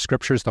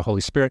scriptures, the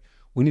Holy Spirit.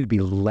 We need to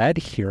be led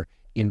here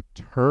in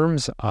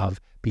terms of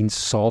being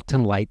salt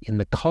and light in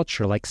the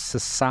culture. Like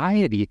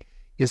society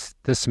is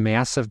this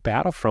massive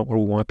battlefront where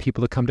we want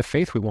people to come to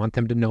faith. We want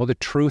them to know the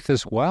truth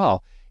as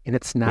well. And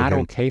it's not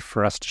okay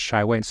for us to shy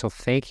away. And so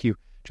thank you.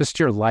 Just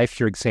your life,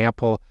 your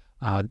example,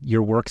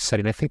 your work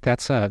setting. I think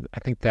that's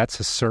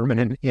a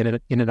sermon in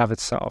and of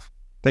itself.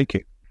 Thank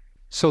you.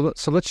 So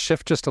let's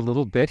shift just a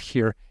little bit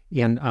here,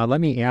 and let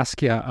me ask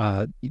you,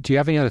 do you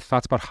have any other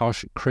thoughts about how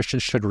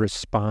Christians should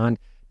respond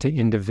to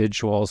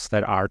individuals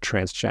that are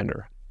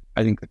transgender?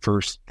 I think the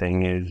first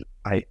thing is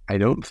I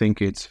don't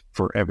think it's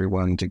for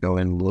everyone to go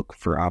and look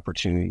for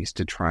opportunities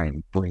to try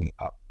and bring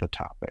up the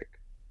topic.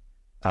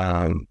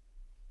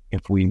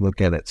 If we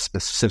look at it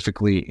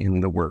specifically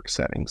in the work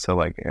setting, so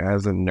like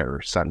as a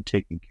nurse, I'm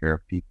taking care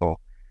of people.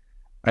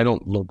 I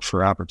don't look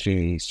for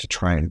opportunities to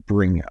try and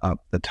bring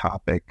up the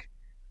topic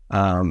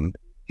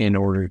in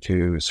order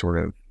to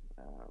sort of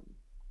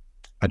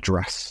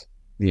address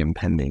the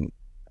impending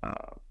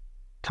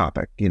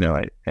topic.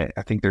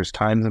 I think there's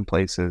times and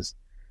places,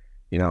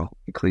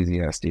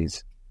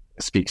 Ecclesiastes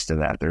speaks to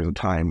that. There's a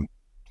time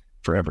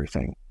for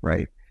everything,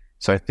 right?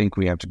 So I think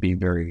we have to be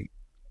very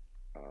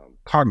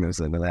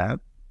cognizant of that.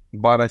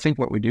 But I think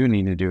what we do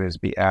need to do is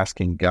be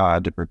asking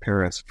God to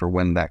prepare us for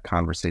when that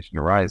conversation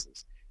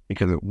arises,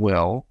 because it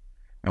will.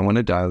 And when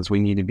it does, we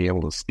need to be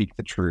able to speak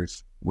the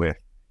truth with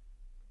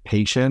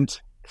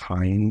patient,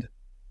 kind,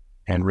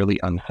 and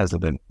really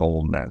unhesitant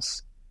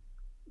boldness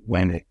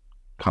when it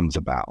comes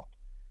about.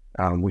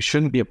 We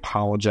shouldn't be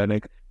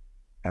apologetic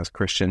as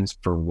Christians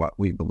for what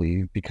we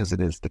believe, because it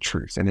is the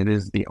truth, and it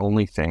is the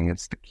only thing.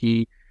 It's the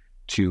key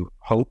to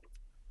hope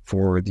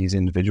for these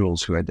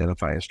individuals who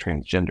identify as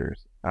transgenders.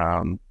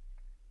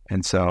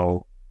 And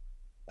so,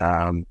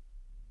 I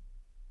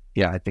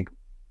think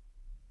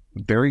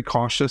very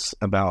cautious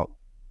about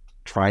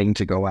trying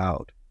to go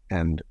out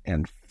and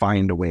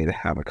find a way to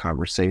have a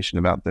conversation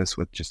about this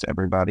with just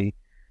everybody.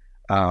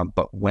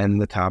 But when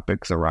the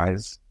topics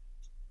arise,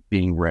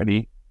 being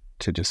ready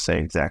to just say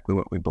exactly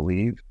what we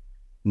believe,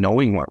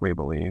 knowing what we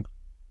believe.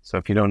 So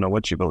if you don't know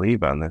what you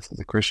believe on this as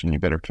a Christian, you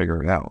better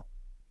figure it out.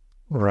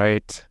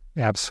 Right.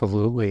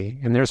 Absolutely.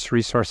 And there's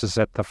resources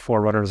at the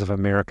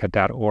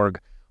forerunnersofamerica.org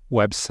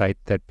website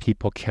that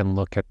people can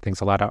look at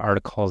things, a lot of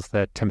articles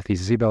that Timothy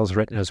Zebel has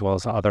written, as well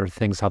as other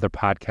things, other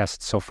podcasts,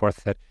 and so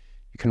forth, that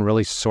you can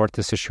really sort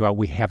this issue out.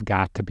 We have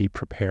got to be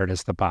prepared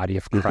as the body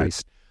of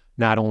Christ,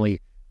 not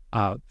only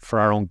for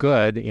our own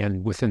good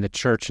and within the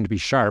church and to be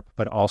sharp,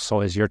 but also,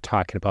 as you're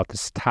talking about,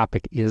 this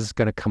topic is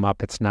going to come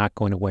up. It's not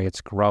going away.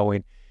 It's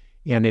growing.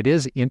 And it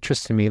is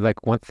interesting to me,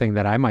 like one thing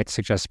that I might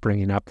suggest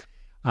bringing up,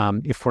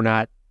 if we're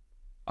not,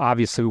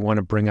 obviously we want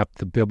to bring up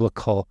the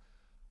biblical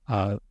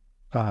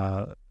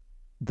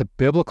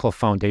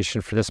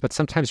foundation for this, but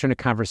sometimes during a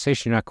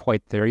conversation, you're not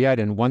quite there yet.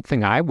 And one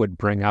thing I would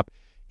bring up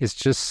is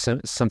just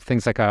some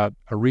things like a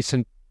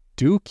recent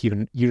Duke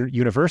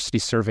University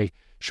survey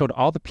showed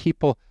all the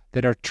people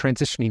that are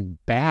transitioning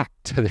back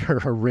to their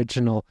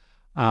original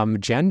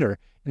gender.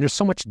 And there's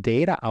so much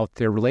data out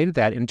there related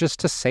to that. And just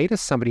to say to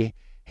somebody,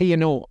 hey,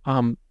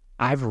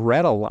 I've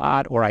read a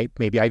lot, or I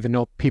even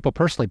know people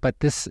personally, but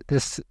this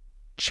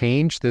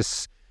change,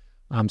 this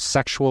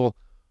sexual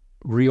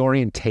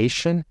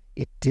reorientation,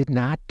 it did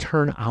not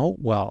turn out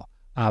well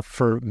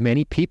for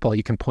many people.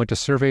 You can point to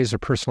surveys or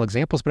personal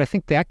examples, but I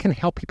think that can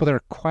help people that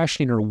are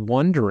questioning or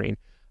wondering.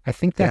 I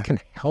think that can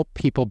help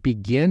people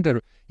begin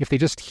to, if they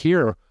just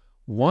hear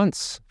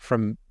once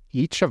from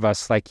each of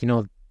us, like,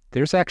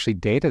 there's actually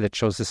data that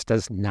shows this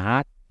does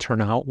not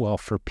turn out well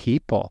for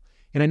people.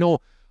 And I know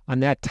on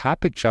that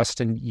topic,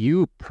 Justin,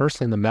 you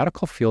personally in the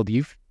medical field,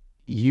 you've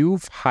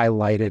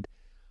highlighted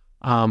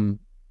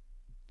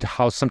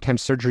how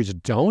sometimes surgeries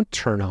don't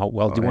turn out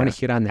well. Do you want to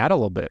hit on that a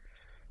little bit?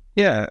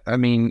 Yeah, I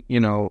mean,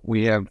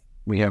 we have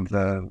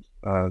the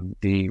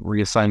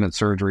reassignment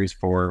surgeries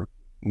for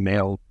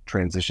male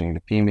transitioning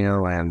to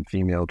female and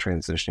female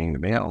transitioning to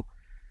male.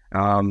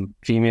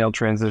 Female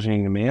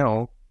transitioning to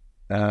male,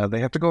 they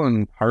have to go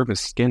and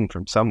harvest skin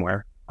from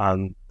somewhere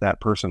on that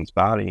person's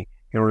body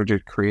in order to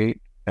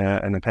create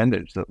an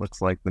appendage that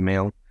looks like the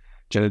male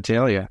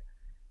genitalia.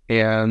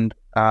 And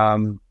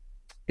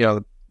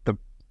the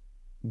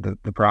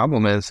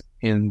problem is,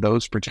 in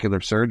those particular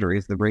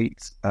surgeries, the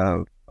rates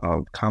of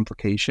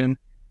complication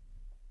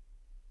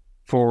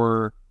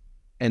for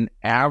an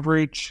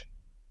average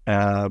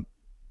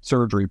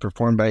surgery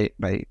performed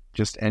by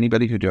just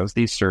anybody who does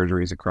these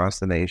surgeries across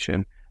the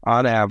nation,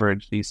 on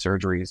average, these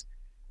surgeries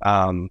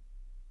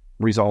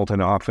result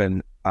in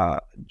often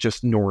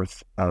just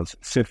north of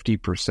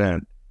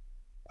 50%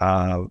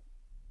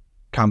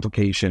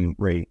 complication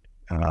rate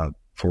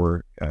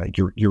for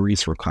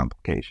urethral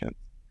complications.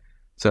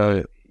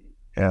 So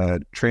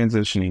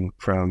transitioning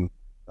from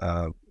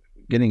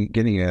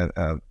getting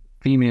a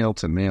female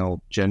to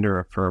male gender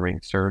affirming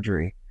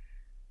surgery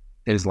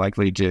is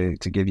likely to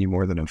give you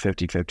more than a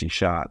 50-50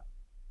 shot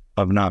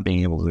of not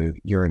being able to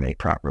urinate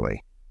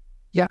properly.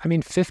 Yeah, I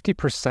mean,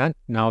 50%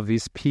 now of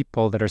these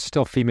people that are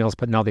still females,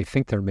 but now they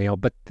think they're male,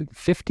 but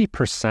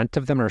 50%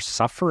 of them are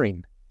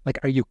suffering. Like,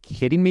 are you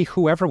kidding me?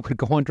 Whoever would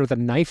go under the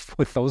knife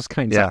with those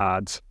kinds of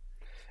odds?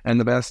 And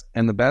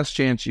the best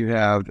chance you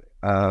have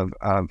of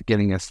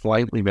getting a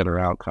slightly better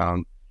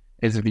outcome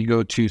is if you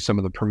go to some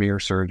of the premier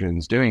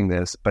surgeons doing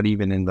this. But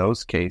even in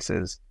those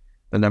cases,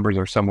 the numbers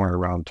are somewhere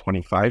around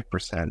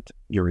 25%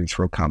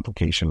 urethral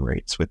complication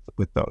rates with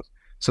those.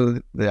 So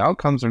the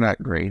outcomes are not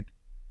great.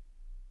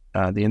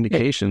 The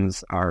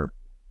indications are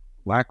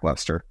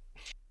lackluster.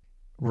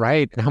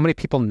 Right. And how many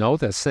people know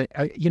this?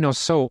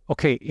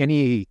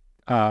 Any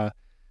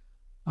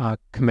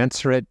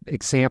commensurate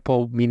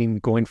example, meaning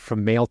going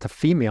from male to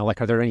female,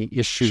 like, are there any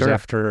issues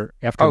after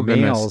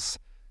males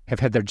have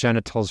had their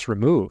genitals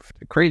removed?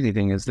 The crazy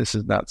thing is, this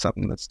is not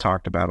something that's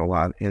talked about a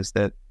lot, is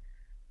that,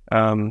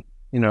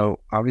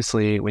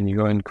 obviously when you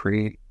go and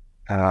create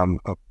a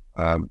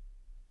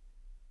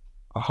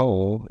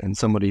hole in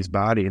somebody's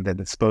body that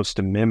is supposed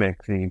to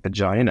mimic the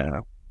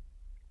vagina,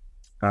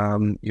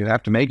 you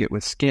have to make it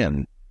with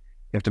skin.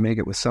 You have to make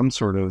it with some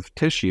sort of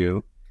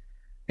tissue,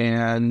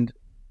 and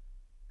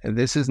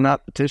this is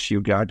not the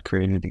tissue God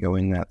created to go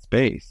in that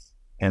space.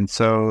 And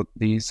so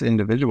these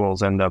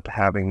individuals end up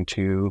having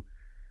to,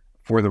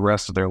 for the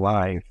rest of their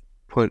life,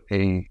 put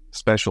a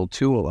special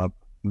tool up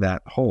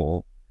that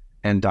hole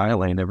and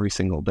dilate every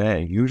single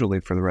day, usually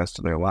for the rest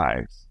of their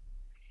lives.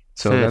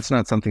 So that's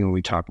not something that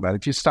we talk about.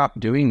 If you stop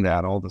doing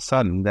that, all of a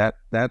sudden, that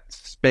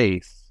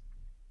space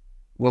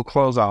will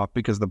close off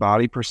because the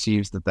body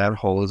perceives that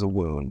hole is a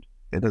wound.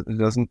 It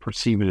doesn't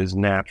perceive it as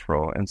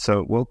natural. And so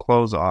it will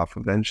close off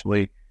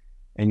eventually,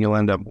 and you'll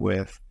end up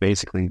with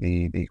basically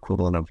the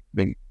equivalent of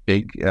big,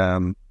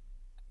 the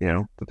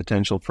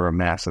potential for a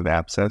massive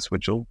abscess,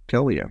 which will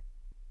kill you.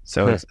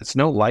 So it's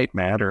no light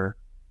matter.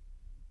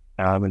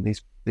 And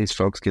these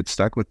folks get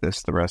stuck with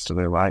this the rest of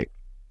their life.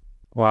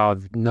 Wow,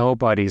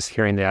 nobody's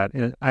hearing that.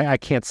 And I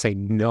can't say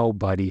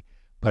nobody,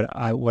 but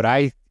what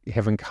I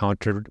have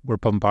encountered, we're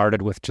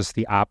bombarded with just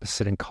the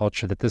opposite in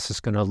culture, that this is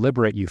going to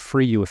liberate you,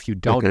 free you. If you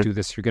don't do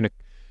this,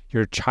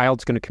 your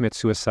child's going to commit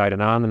suicide,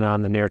 and on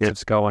the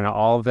narratives go, and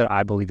all of it,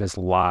 I believe, is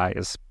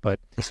lies. But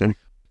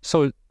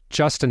so,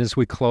 Justin, as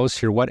we close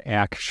here, what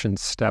action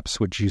steps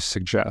would you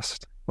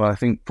suggest? Well, I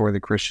think for the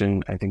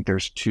Christian, I think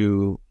there's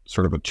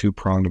a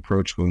two-pronged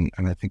approach, and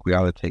I think we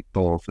ought to take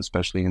both,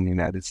 especially in the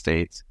United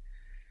States.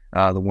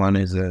 The one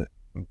is a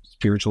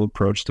spiritual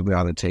approach that we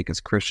ought to take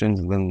as Christians,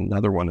 and then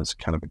another one is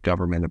kind of a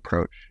government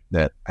approach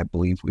that I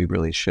believe we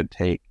really should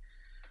take.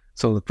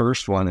 So the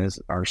first one is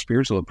our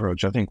spiritual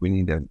approach. I think we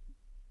need to,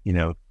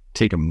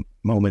 take a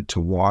moment to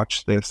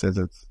watch this as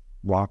it's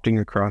wafting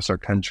across our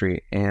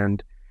country,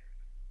 and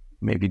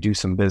maybe do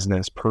some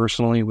business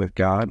personally with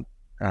God.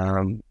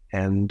 And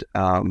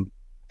I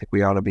think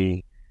we ought to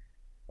be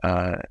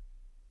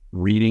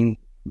reading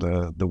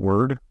the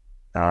Word,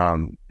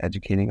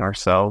 educating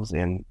ourselves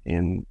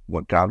in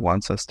what God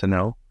wants us to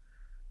know.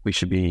 We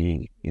should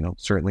be,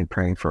 certainly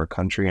praying for our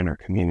country and our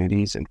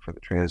communities and for the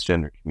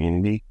transgender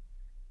community,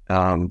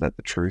 that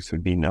the truth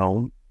would be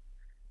known.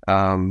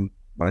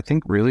 But I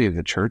think really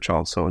the church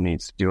also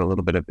needs to do a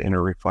little bit of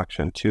inner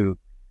reflection too.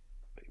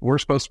 We're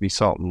supposed to be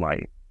salt and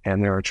light,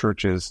 and there are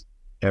churches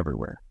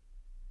everywhere.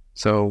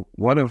 So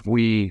what have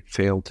we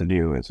failed to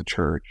do as a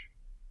church?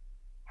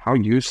 How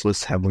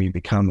useless have we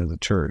become as a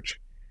church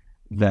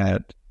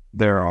that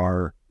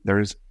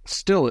there's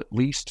still at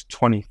least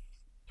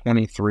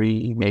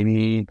 23,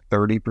 maybe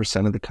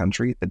 30% of the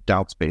country that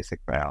doubts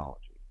basic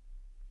biology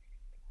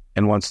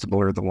and wants to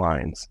blur the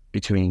lines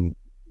between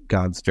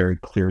God's very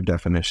clear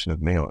definition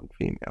of male and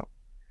female.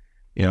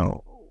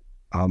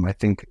 I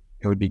think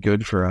it would be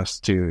good for us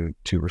to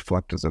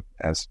reflect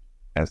as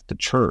the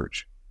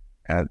church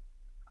at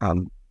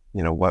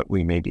what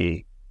we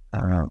maybe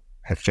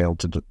have failed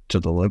to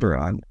deliver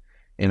on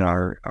in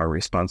our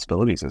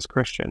responsibilities as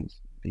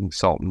Christians, being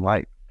salt and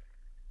light.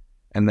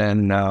 And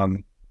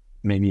then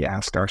maybe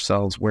ask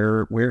ourselves,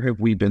 where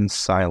have we been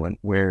silent,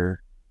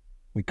 where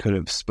we could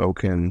have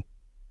spoken,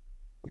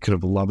 we could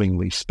have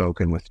lovingly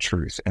spoken with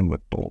truth and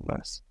with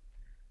boldness.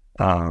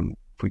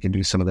 if we can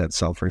do some of that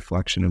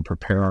self-reflection and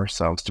prepare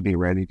ourselves to be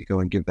ready to go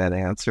and give that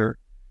answer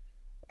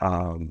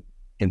in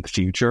the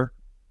future,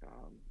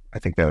 I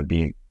think that would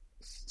be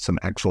some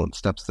excellent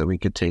steps that we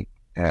could take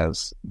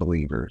as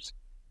believers.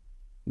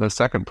 The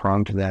second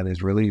prong to that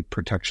is really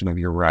protection of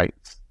your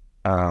rights.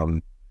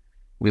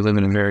 We live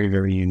in a very,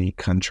 very unique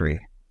country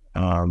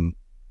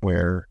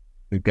where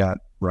we've got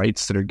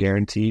rights that are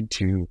guaranteed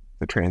to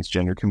the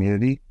transgender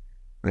community.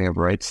 We have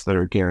rights that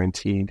are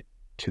guaranteed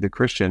to the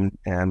Christian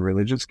and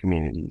religious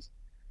communities.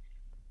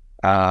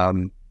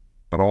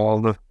 But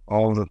all the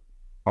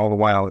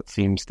while, it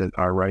seems that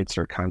our rights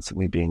are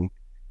constantly being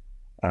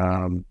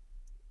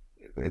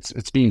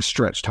it's being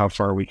stretched how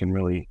far we can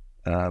really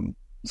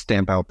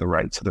stamp out the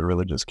rights of the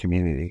religious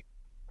community.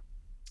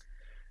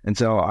 And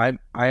so I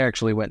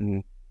actually went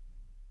and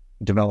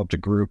developed a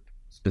group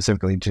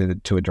specifically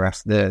to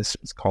address this.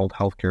 It's called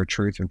Healthcare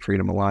Truth and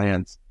Freedom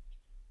Alliance,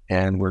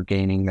 and we're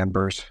gaining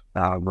members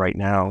right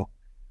now.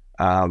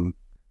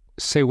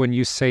 Say, when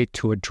you say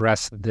to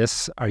address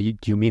this, do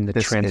you mean the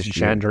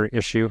transgender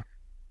issue?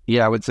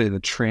 Yeah, I would say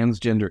the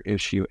transgender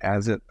issue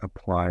as it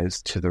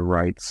applies to the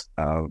rights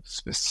of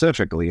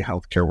specifically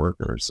healthcare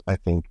workers. I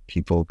think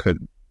people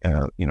could,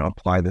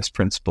 apply this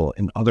principle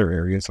in other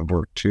areas of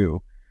work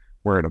too,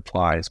 where it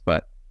applies.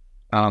 But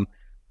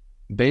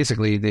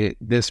basically,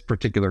 this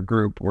particular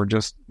group,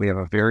 we have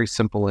a very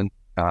simple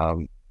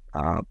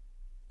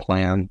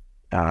plan,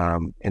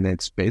 and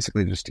it's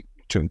basically just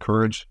to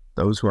encourage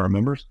those who are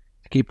members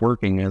to keep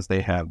working as they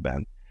have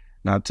been,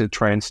 not to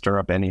try and stir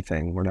up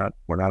anything. We're not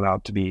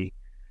out to be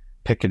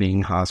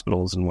picketing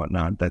hospitals and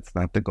whatnot. That's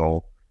not the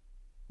goal.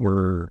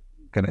 We're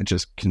going to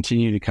just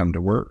continue to come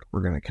to work.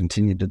 We're going to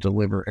continue to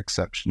deliver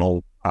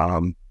exceptional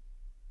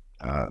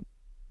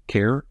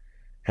care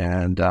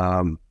and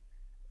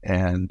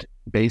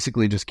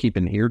basically just keep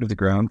an ear to the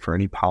ground for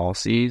any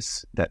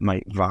policies that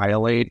might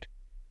violate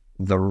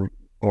or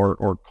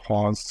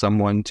cause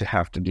someone to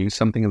have to do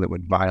something that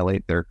would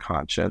violate their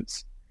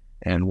conscience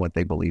and what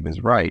they believe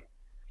is right.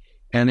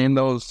 And in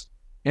those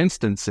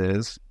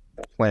instances,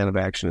 the plan of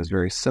action is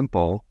very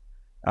simple,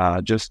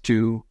 just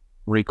to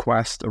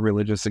request a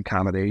religious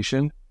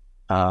accommodation.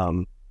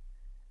 According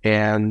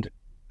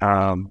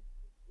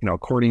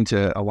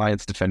to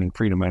Alliance Defending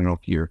Freedom, I don't know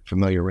if you're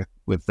familiar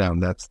with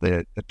them. That's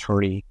the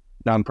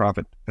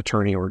nonprofit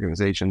attorney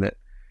organization that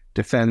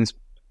defends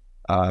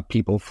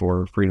people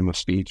for freedom of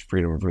speech,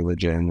 freedom of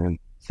religion, and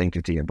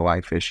sanctity of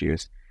life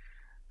issues.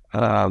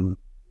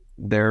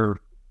 Their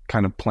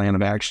kind of plan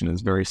of action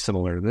is very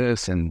similar to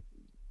this, and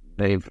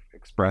they've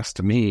expressed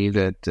to me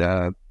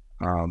that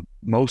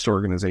most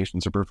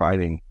organizations are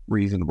providing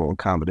reasonable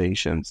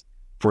accommodations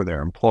for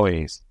their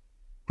employees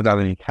without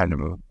any kind of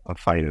a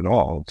fight at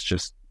all. It's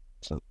just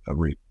a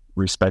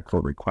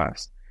respectful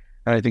request.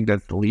 And I think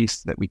that's the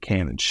least that we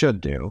can and should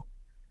do.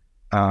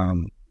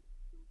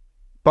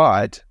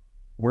 But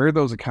where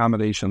those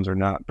accommodations are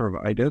not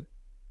provided,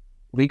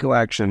 legal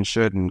action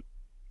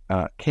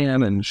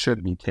can and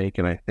should be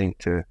taken, I think,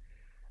 to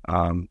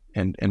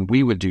and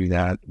we would do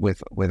that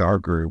with our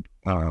group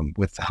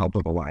with the help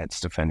of Alliance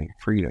Defending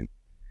Freedom.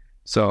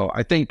 So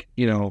I think,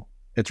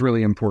 it's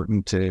really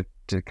important to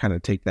kind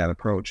of take that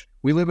approach.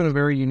 We live in a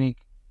very unique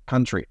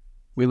country.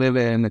 We live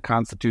in a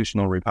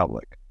constitutional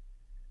republic.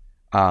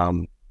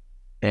 And,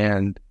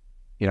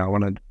 I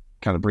want to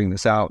kind of bring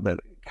this out, that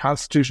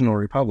constitutional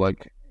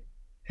republic,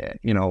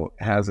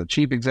 has a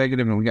chief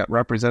executive and we got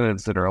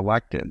representatives that are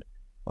elected.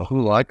 Well, who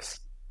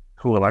elects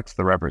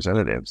the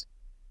representatives?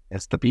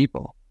 It's the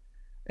people.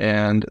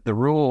 And the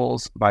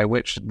rules by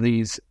which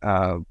these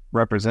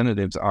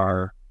representatives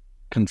are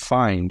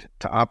confined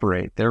to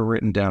operate, they're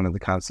written down in the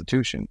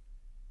Constitution.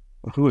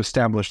 Well, who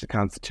established the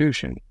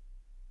Constitution? It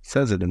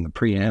says it in the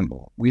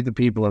preamble. We, the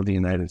people of the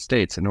United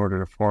States, in order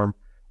to form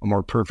a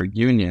more perfect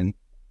union,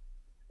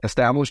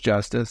 establish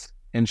justice,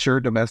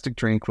 ensure domestic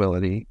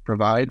tranquility,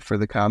 provide for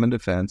the common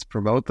defense,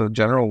 promote the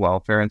general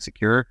welfare, and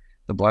secure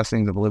the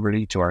blessings of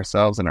liberty to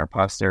ourselves and our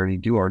posterity,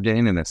 do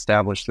ordain and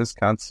establish this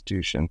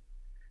Constitution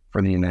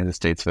for the United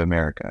States of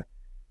America.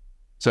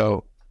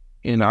 So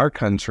in our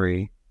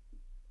country,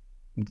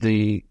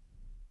 the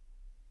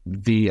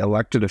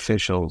elected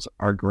officials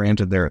are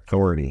granted their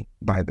authority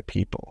by the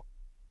people.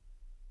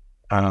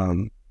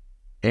 And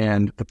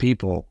the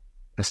people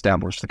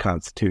establish the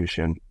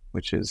Constitution,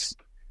 which is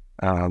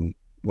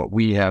what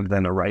we have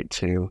then a right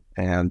to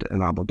and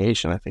an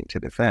obligation, I think, to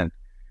defend.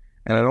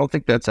 And I don't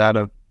think that's out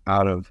of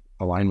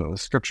alignment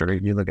with Scripture.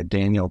 If you look at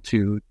Daniel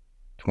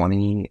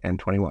 2:20 and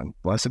 21,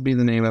 blessed be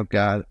the name of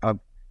God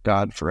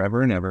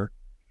forever and ever,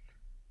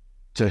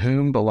 to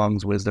whom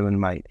belongs wisdom and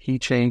might. He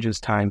changes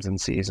times and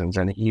seasons,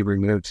 and he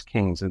removes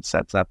kings and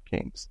sets up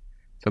kings.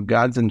 So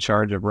God's in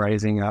charge of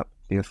rising up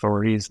the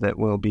authorities that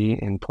will be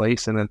in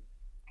place in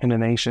a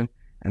nation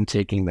and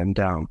taking them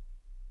down.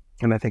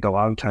 And I think a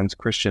lot of times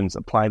Christians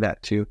apply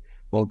that to,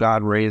 well,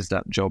 God raised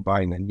up Joe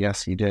Biden, and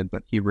yes, he did,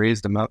 but he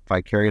raised him up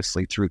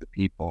vicariously through the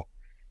people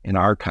in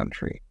our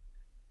country.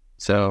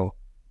 So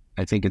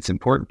I think it's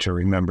important to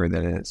remember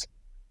that as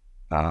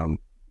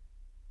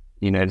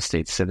United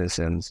States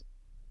citizens,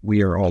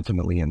 we are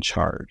ultimately in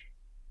charge.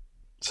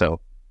 So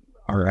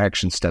our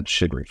action steps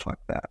should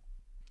reflect that.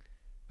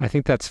 I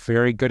think that's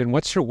very good. And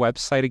what's your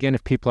website again,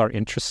 if people are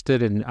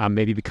interested in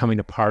maybe becoming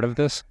a part of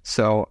this?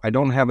 So I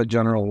don't have a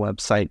general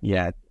website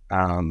yet.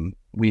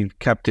 We've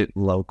kept it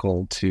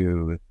local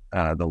to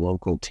the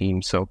local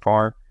team so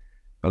far,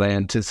 but I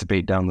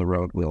anticipate down the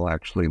road we'll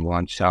actually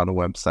launch out a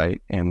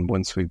website. And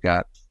once we've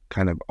got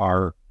kind of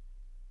our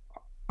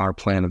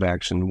plan of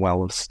action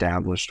well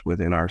established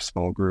within our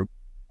small group,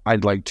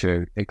 I'd like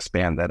to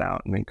expand that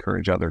out and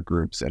encourage other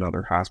groups at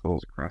other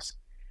hospitals across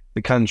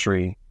the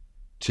country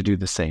to do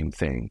the same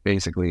thing.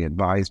 Basically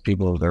advise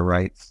people of their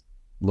rights,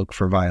 look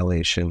for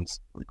violations,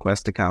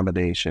 request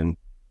accommodation,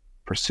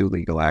 pursue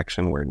legal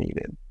action where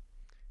needed.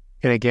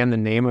 And again, the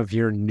name of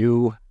your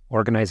new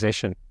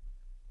organization?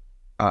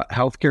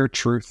 Healthcare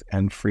Truth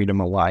and Freedom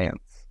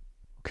Alliance.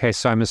 Okay,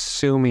 so I'm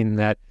assuming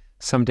that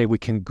someday we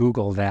can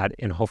Google that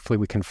and hopefully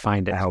we can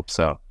find it. I hope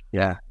so.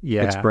 Yeah.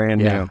 Yeah. It's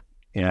brand new.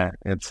 Yeah.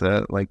 It's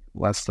like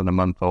less than a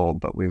month old,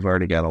 but we've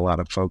already got a lot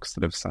of folks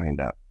that have signed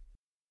up.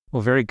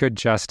 Well, very good,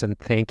 Justin.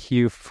 Thank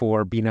you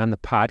for being on the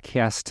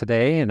podcast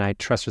today. And I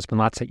trust there's been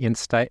lots of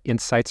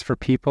insights for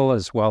people,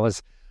 as well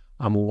as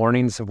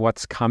warnings of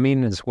what's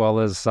coming, as well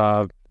as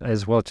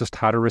just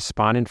how to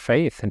respond in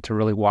faith and to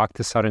really walk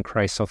this out in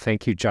Christ. So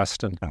thank you,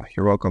 Justin. Oh,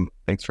 you're welcome.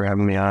 Thanks for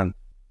having me on.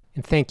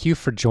 And thank you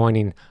for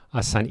joining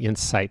us on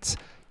Insights.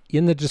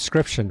 In the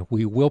description,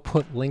 we will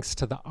put links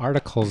to the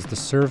articles, the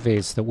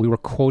surveys that we were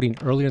quoting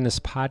earlier in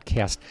this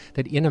podcast,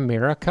 that in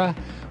America,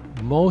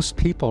 most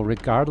people,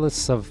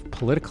 regardless of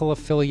political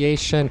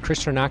affiliation,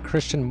 Christian or not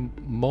Christian,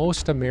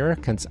 most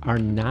Americans are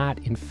not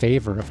in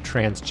favor of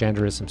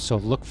transgenderism. So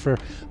look for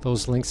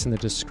those links in the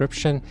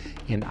description,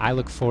 and I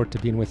look forward to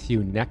being with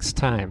you next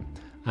time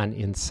on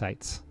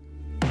Insights.